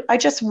said, "I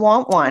just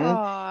want one."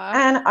 Aw.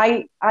 And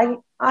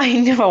I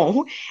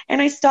know.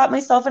 And I stopped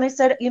myself and I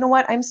said, "You know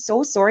what? I'm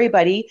so sorry,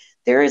 buddy.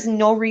 There is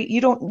no you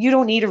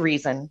don't need a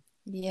reason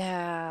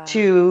Yeah.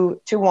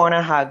 to want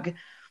a hug."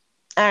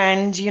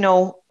 And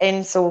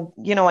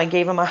I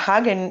gave him a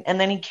hug, and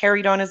then he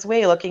carried on his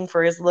way looking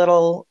for his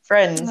little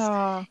friends.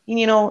 Oh, And,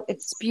 it's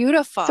it's so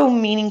beautiful.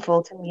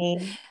 meaningful to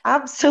me.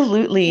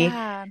 Absolutely.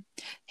 Yeah.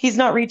 He's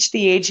not reached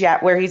the age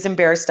yet where he's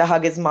embarrassed to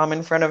hug his mom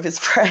in front of his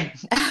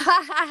friends.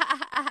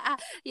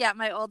 Yeah,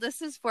 my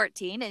oldest is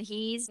 14 and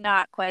he's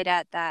not quite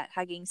at that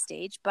hugging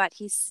stage, but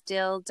he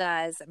still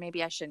does.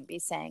 Maybe I shouldn't be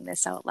saying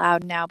this out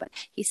loud now, but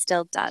he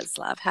still does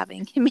love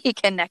having me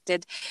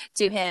connected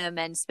to him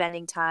and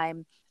spending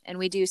time. And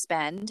we do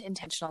spend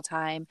intentional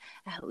time,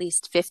 at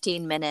least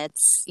 15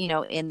 minutes,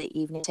 in the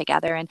evening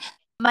together. And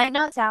might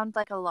not sound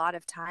like a lot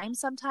of time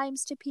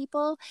sometimes to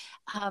people,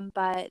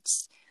 but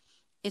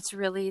it's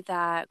really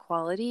that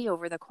quality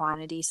over the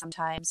quantity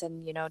sometimes.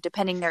 And,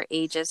 depending their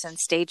ages and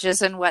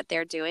stages and what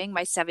they're doing,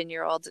 my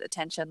 7-year old's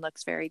attention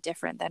looks very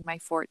different than my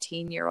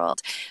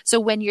 14-year-old. So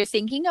when you're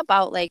thinking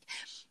about like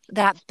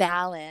that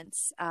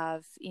balance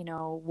of,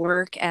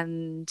 work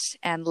and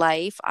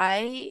life,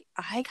 I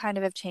kind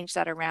of have changed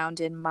that around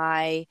in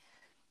my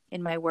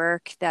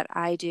work that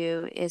I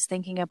do, is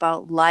thinking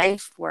about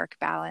life work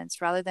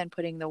balance rather than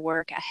putting the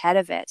work ahead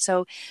of it.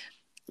 So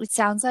it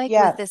sounds like with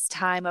Yeah. this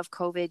time of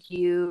COVID,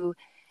 you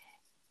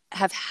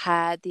have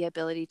had the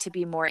ability to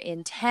be more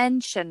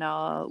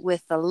intentional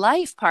with the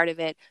life part of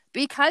it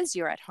because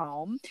you're at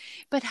home.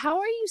 But how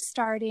are you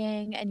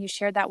starting? And you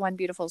shared that one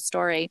beautiful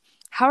story.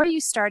 How are you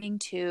starting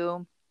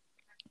to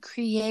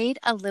create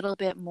a little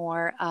bit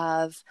more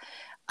of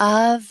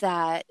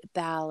that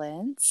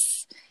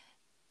balance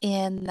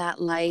in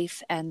that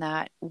life and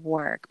that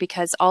work?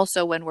 Because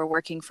also when we're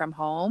working from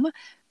home,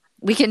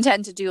 we can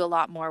tend to do a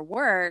lot more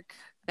work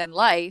than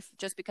life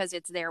just because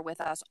it's there with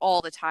us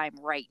all the time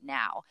right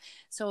now.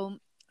 So,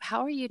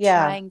 how are you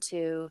Yeah. trying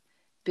to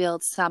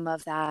build some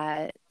of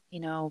that,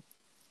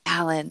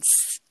 balance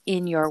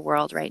in your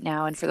world right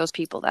now? And for those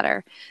people that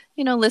are,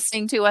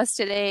 listening to us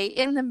today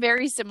in the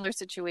very similar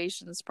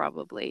situations,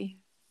 probably.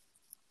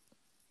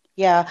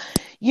 Yeah.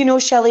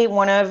 Shelley,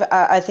 one of,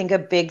 I think a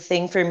big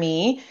thing for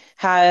me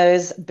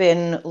has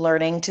been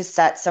learning to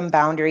set some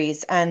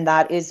boundaries, and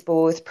that is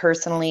both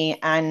personally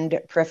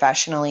and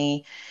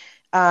professionally.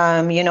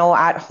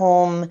 At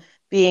home,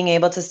 being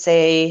able to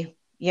say,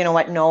 you know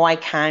what, no, I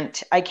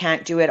can't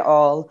do it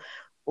all,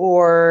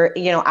 or,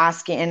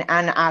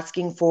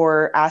 asking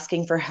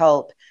for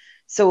help.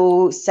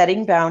 So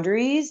setting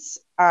boundaries,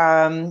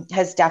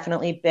 has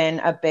definitely been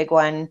a big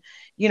one,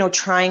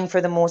 trying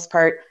for the most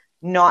part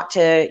not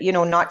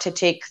to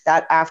take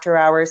that after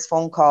hours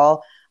phone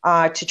call,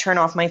 to turn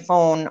off my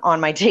phone on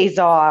my days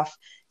off.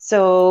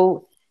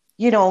 So,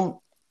 you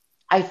know,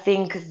 I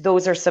think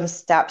those are some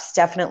steps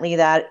definitely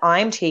that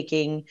I'm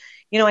taking.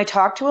 I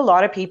talk to a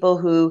lot of people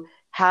who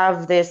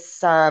have this,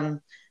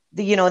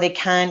 they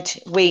can't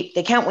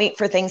wait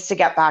for things to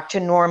get back to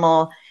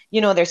normal.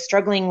 They're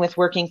struggling with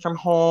working from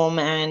home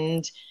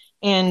and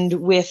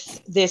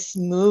with this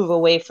move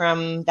away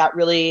from that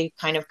really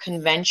kind of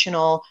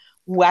conventional,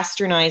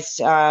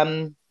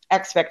 westernized,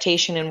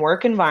 expectation and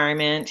work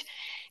environment.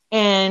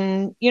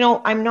 And,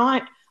 I'm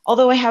not,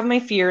 although I have my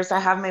fears, I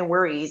have my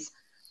worries.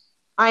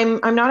 I'm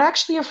not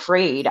actually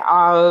afraid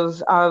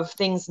of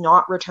things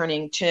not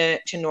returning to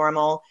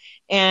normal.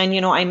 And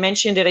I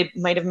mentioned it. I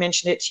might have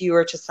mentioned it to you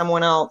or to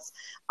someone else.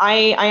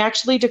 I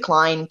actually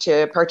declined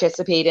to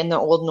participate in the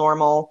old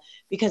normal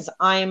because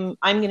I'm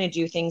going to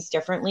do things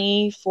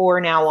differently for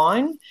now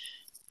on.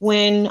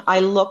 When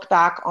I look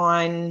back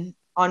on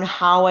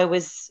how I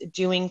was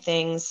doing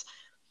things,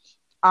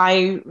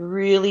 I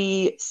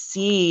really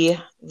see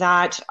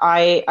that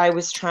I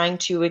was trying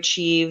to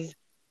achieve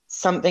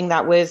something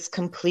that was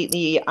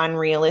completely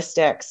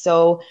unrealistic.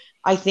 So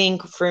I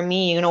think for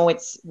me,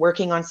 it's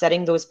working on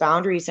setting those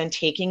boundaries and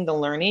taking the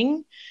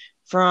learning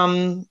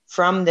from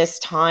this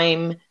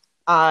time,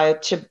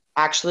 to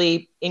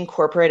actually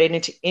incorporate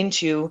it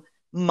into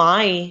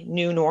my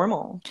new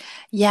normal.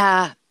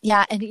 Yeah,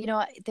 yeah, and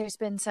there's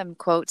been some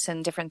quotes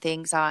and different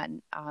things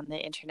on the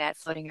internet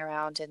floating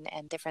around,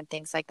 and different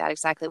things like that.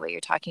 Exactly what you're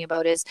talking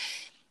about is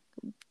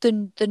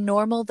the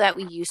normal that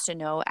we used to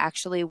know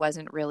actually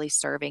wasn't really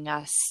serving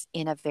us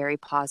in a very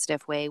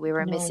positive way. We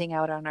were No. missing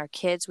out on our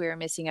kids, we were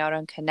missing out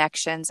on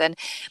connections, and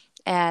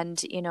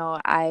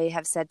I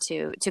have said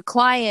to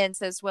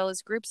clients as well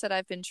as groups that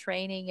I've been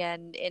training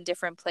and in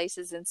different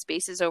places and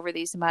spaces over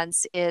these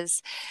months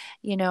is,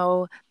 you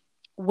know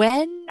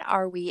when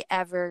are we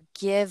ever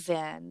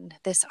given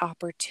this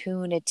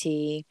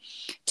opportunity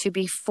to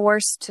be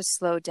forced to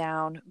slow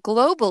down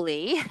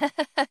globally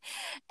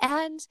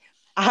and take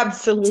the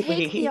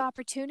Absolutely.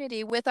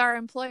 opportunity with our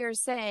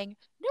employers saying,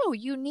 no,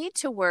 you need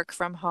to work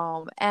from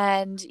home,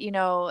 and,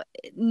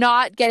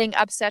 not getting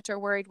upset or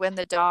worried when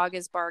the dog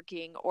is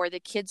barking or the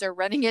kids are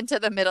running into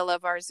the middle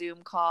of our Zoom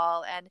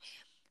call. And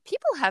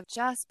people have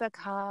just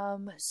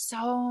become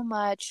so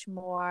much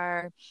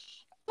more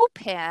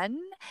open.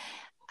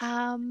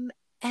 Um,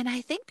 and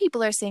I think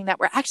people are seeing that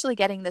we're actually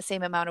getting the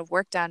same amount of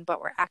work done, but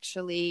we're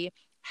actually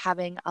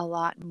having a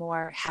lot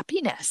more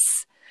happiness,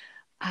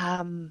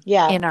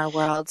 Yeah. in our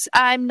worlds.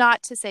 I'm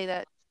not to say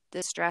that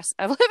the stress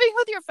of living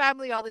with your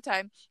family all the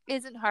time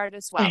isn't hard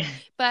as well,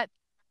 but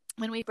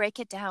when we break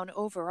it down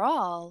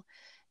overall,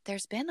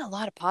 there's been a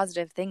lot of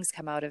positive things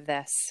come out of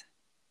this.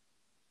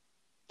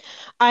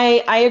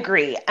 I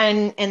agree,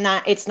 and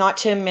that it's not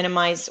to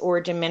minimize or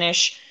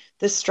diminish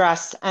the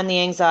stress and the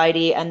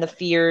anxiety and the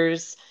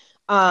fears,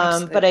 but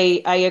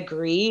Absolutely. I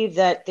agree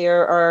that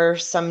there are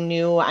some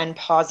new and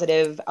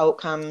positive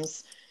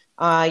outcomes,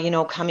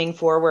 coming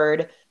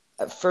forward.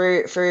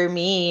 For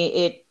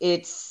me,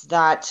 it's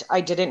that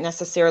I didn't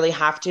necessarily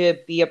have to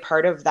be a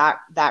part of that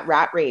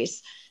rat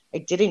race. I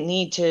didn't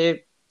need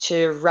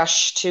to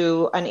rush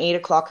to an 8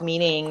 o'clock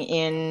meeting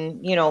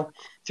in,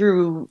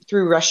 through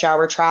rush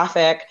hour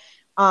traffic,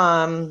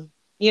 in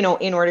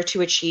order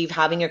to achieve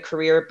having a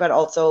career, but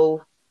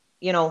also,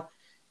 you know,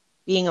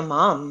 being a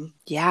mom.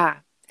 Yeah.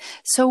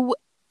 So,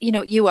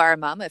 you are a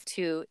mom of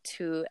two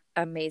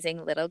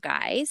amazing little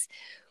guys.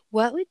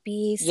 What would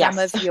be some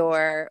Yes. of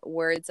your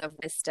words of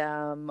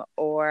wisdom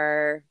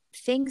or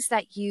things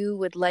that you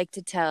would like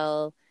to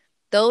tell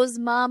those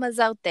mamas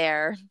out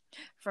there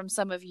from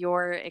some of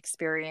your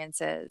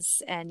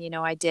experiences? And,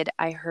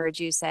 I heard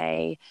you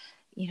say,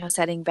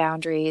 setting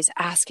boundaries,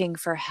 asking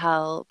for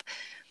help.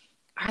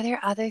 Are there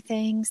other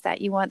things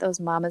that you want those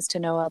mamas to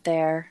know out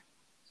there?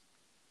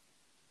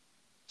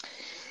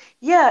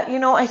 Yeah,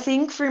 I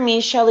think for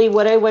me, Shelley,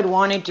 what I would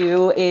want to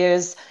do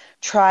is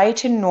try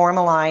to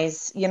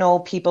normalize,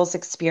 people's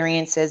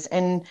experiences.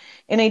 And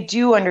I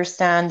do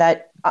understand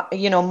that,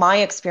 my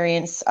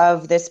experience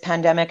of this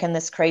pandemic and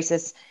this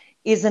crisis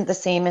isn't the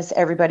same as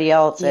everybody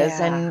else's.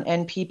 Yeah.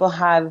 And people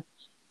have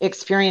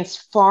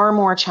experienced far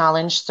more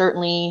challenge,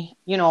 certainly,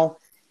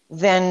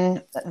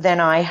 than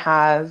I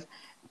have.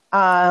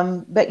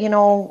 But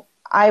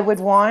I would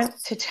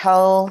want to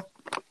tell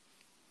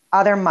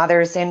other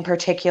mothers in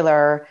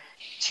particular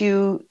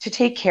to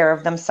take care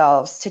of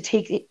themselves, to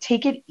take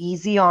it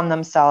easy on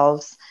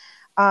themselves.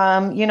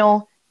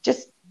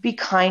 Just be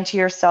kind to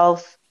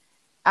yourself,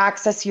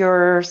 access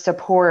your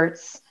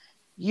supports,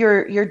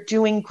 you're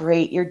doing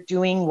great, you're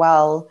doing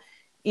well.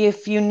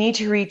 If you need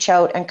to reach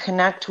out and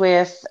connect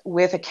with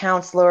a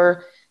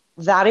counselor,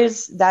 that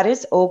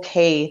is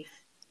okay.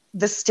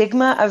 The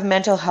stigma of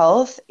mental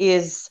health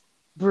is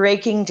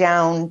breaking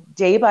down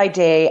day by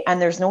day,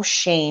 and there's no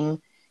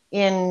shame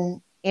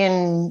in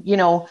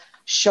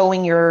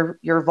showing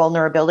your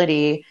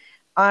vulnerability.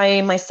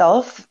 I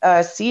myself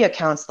see a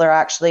counselor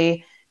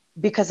actually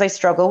because I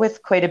struggle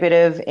with quite a bit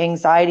of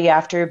anxiety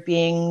after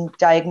being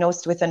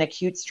diagnosed with an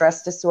acute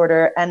stress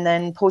disorder and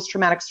then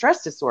post-traumatic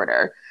stress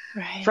disorder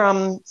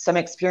from some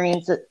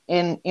experience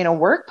in a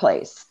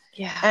workplace.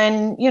 Yeah.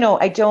 And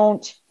I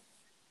don't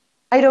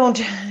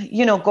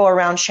go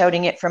around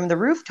shouting it from the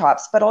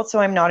rooftops, but also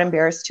I'm not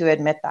embarrassed to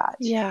admit that.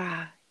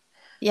 Yeah.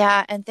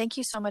 Yeah. And thank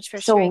you so much for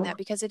sharing that,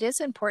 because it is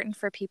important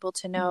for people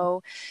to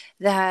know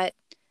that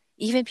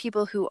even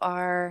people who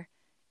are,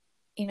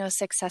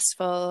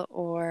 successful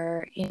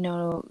or,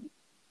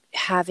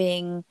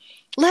 having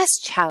less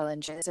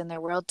challenges in their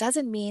world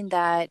doesn't mean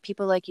that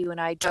people like you and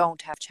I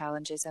don't have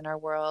challenges in our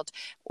world,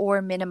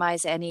 or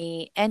minimize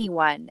any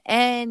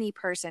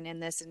person in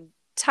this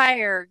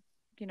entire,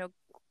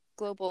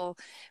 global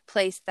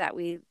place that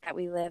we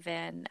live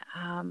in.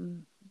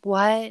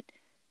 What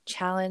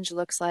challenge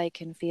looks like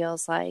and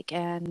feels like,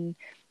 and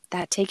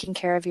that taking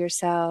care of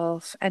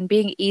yourself and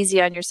being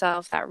easy on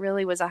yourself, that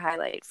really was a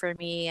highlight for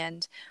me.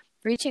 And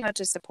reaching out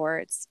to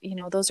supports,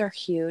 those are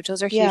huge.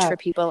 Those are huge for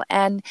people.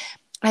 And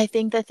I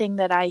think the thing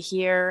that I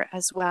hear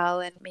as well,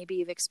 and maybe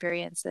you've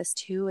experienced this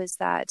too, is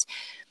that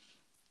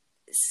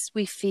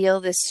we feel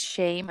this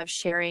shame of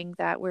sharing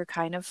that we're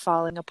kind of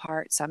falling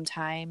apart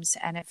sometimes,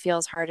 and it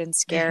feels hard and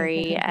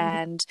scary.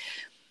 And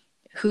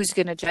who's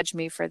going to judge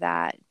me for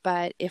that?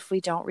 But if we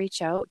don't reach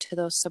out to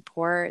those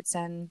supports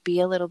and be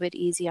a little bit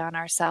easy on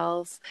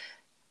ourselves,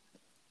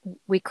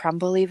 we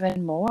crumble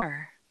even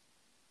more.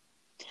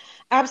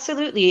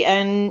 Absolutely.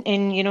 And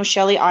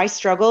Shelley, I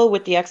struggle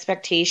with the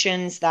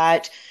expectations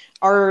that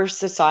our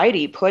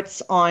society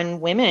puts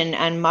on women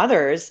and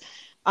mothers.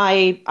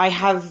 I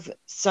have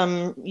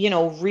some,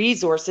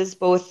 resources,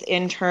 both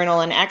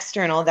internal and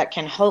external, that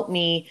can help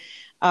me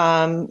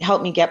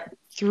get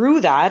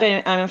through that.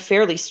 And I'm a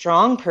fairly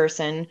strong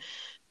person,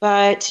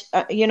 but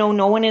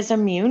no one is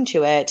immune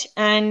to it.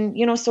 And,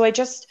 so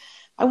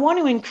I want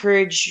to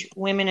encourage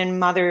women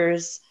and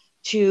mothers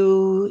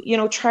to,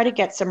 try to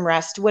get some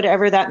rest,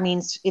 whatever that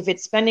means. If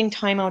it's spending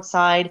time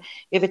outside,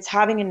 if it's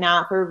having a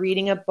nap or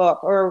reading a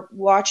book or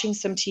watching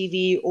some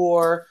TV,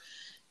 or,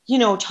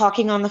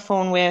 talking on the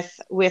phone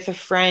with a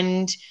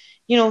friend,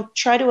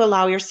 try to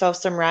allow yourself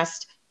some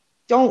rest.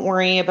 Don't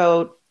worry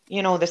about,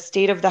 the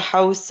state of the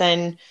house,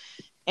 and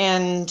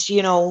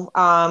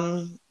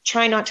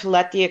try not to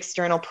let the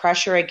external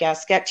pressure, I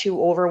guess, get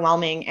too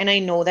overwhelming. And I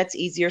know that's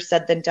easier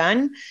said than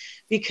done,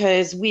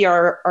 because we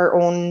are our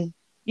own,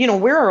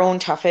 we're our own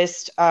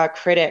toughest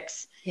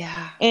critics.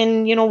 Yeah.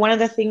 And, one of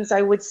the things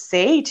I would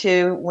say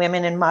to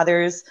women and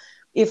mothers,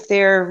 if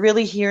they're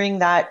really hearing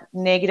that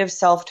negative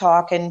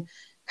self-talk and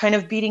kind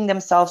of beating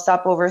themselves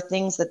up over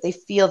things that they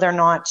feel they're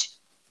not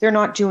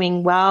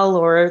doing well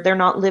or they're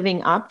not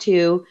living up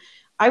to,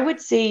 I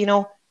would say,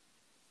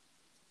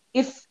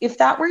 if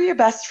that were your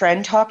best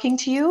friend talking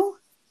to you,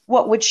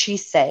 what would she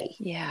say?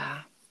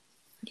 Yeah.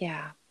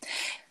 Yeah.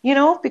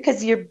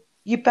 Because you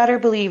better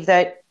believe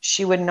that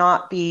she would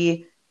not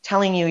be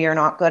telling you you're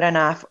not good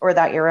enough, or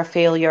that you're a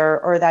failure,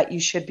 or that you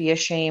should be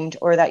ashamed,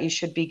 or that you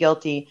should be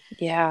guilty.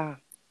 Yeah.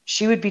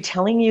 She would be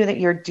telling you that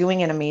you're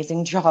doing an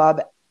amazing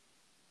job.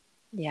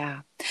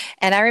 Yeah.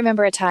 And I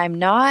remember a time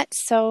not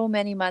so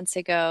many months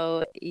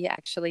ago,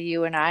 actually,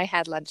 you and I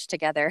had lunch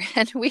together,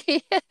 and we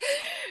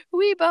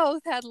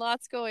both had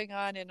lots going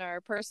on in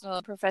our personal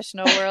and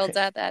professional worlds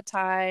at that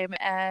time,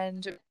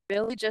 and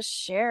really just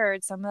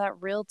shared some of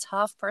that real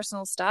tough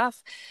personal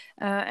stuff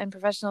and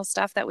professional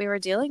stuff that we were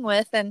dealing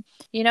with. And,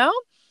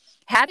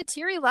 had a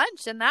teary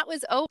lunch, and that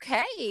was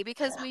okay,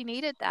 because we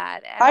needed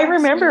that. And, I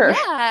remember.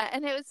 Yeah.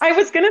 And it was, I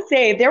was going to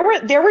say, there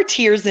were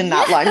tears in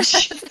that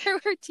lunch. There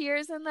were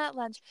tears in that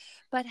lunch,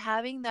 but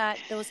having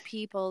those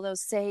people,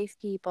 those safe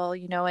people,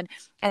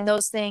 and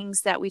those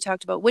things that we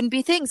talked about wouldn't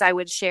be things I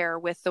would share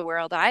with the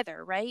world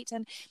either. Right.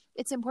 And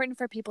it's important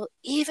for people,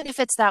 even if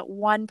it's that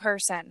one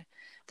person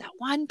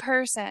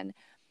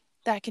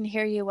that can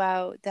hear you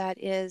out,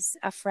 that is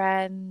a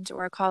friend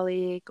or a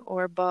colleague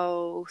or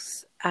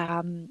both,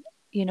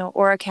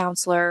 or a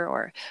counselor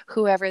or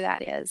whoever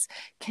that is,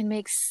 can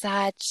make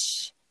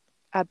such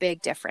a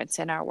big difference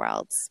in our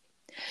worlds.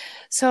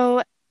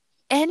 So,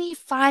 any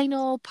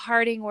final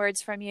parting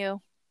words from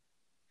you?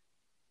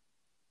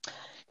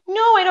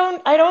 No,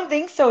 I don't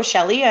think so,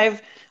 Shelley.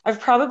 I've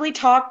probably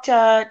talked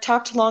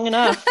long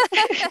enough.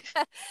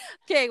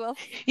 Okay, well,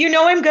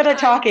 I'm good at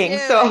talking,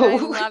 so I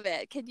love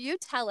it. Can you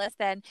tell us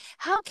then,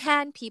 how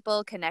can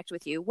people connect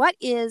with you? What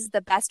is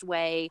the best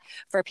way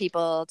for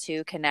people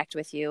to connect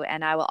with you?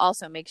 And I will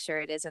also make sure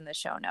it is in the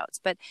show notes.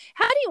 But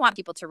how do you want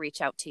people to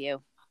reach out to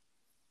you?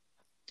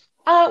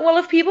 Well,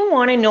 if people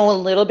want to know a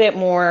little bit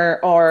more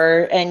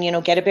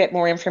and get a bit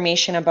more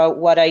information about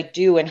what I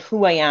do and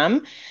who I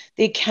am,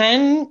 they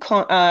can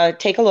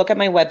take a look at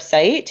my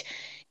website.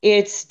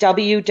 It's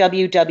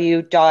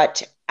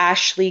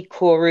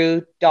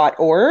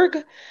www.ashleycoru.org.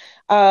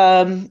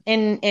 And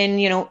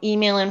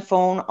email and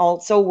phone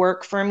also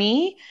work for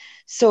me.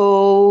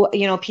 So,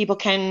 people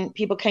can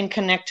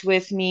connect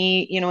with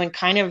me, in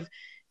kind of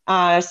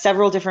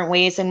several different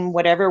ways and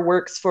whatever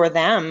works for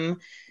them.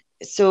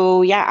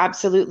 So yeah,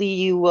 absolutely.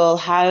 You will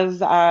have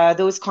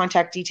those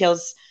contact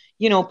details,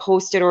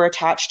 posted or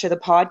attached to the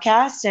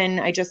podcast. And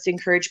I just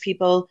encourage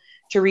people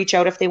to reach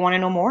out if they want to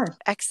know more.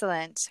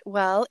 Excellent.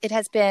 Well, it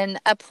has been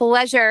a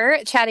pleasure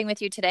chatting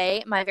with you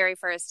today, my very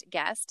first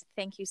guest.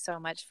 Thank you so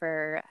much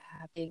for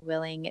being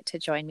willing to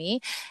join me.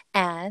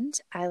 And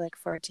I look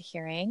forward to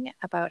hearing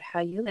about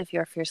how you live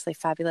your fiercely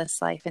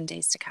fabulous life in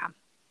days to come.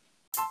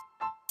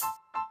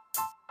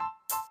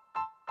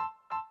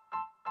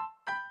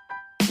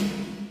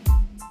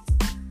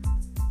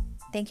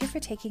 Thank you for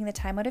taking the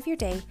time out of your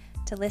day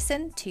to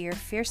listen to your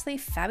Fiercely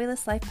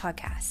Fabulous Life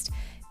podcast.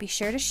 Be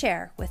sure to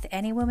share with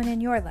any woman in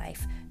your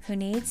life who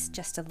needs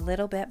just a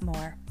little bit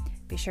more.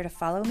 Be sure to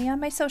follow me on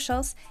my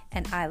socials,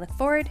 and I look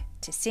forward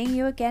to seeing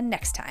you again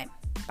next time.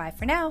 Bye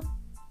for now.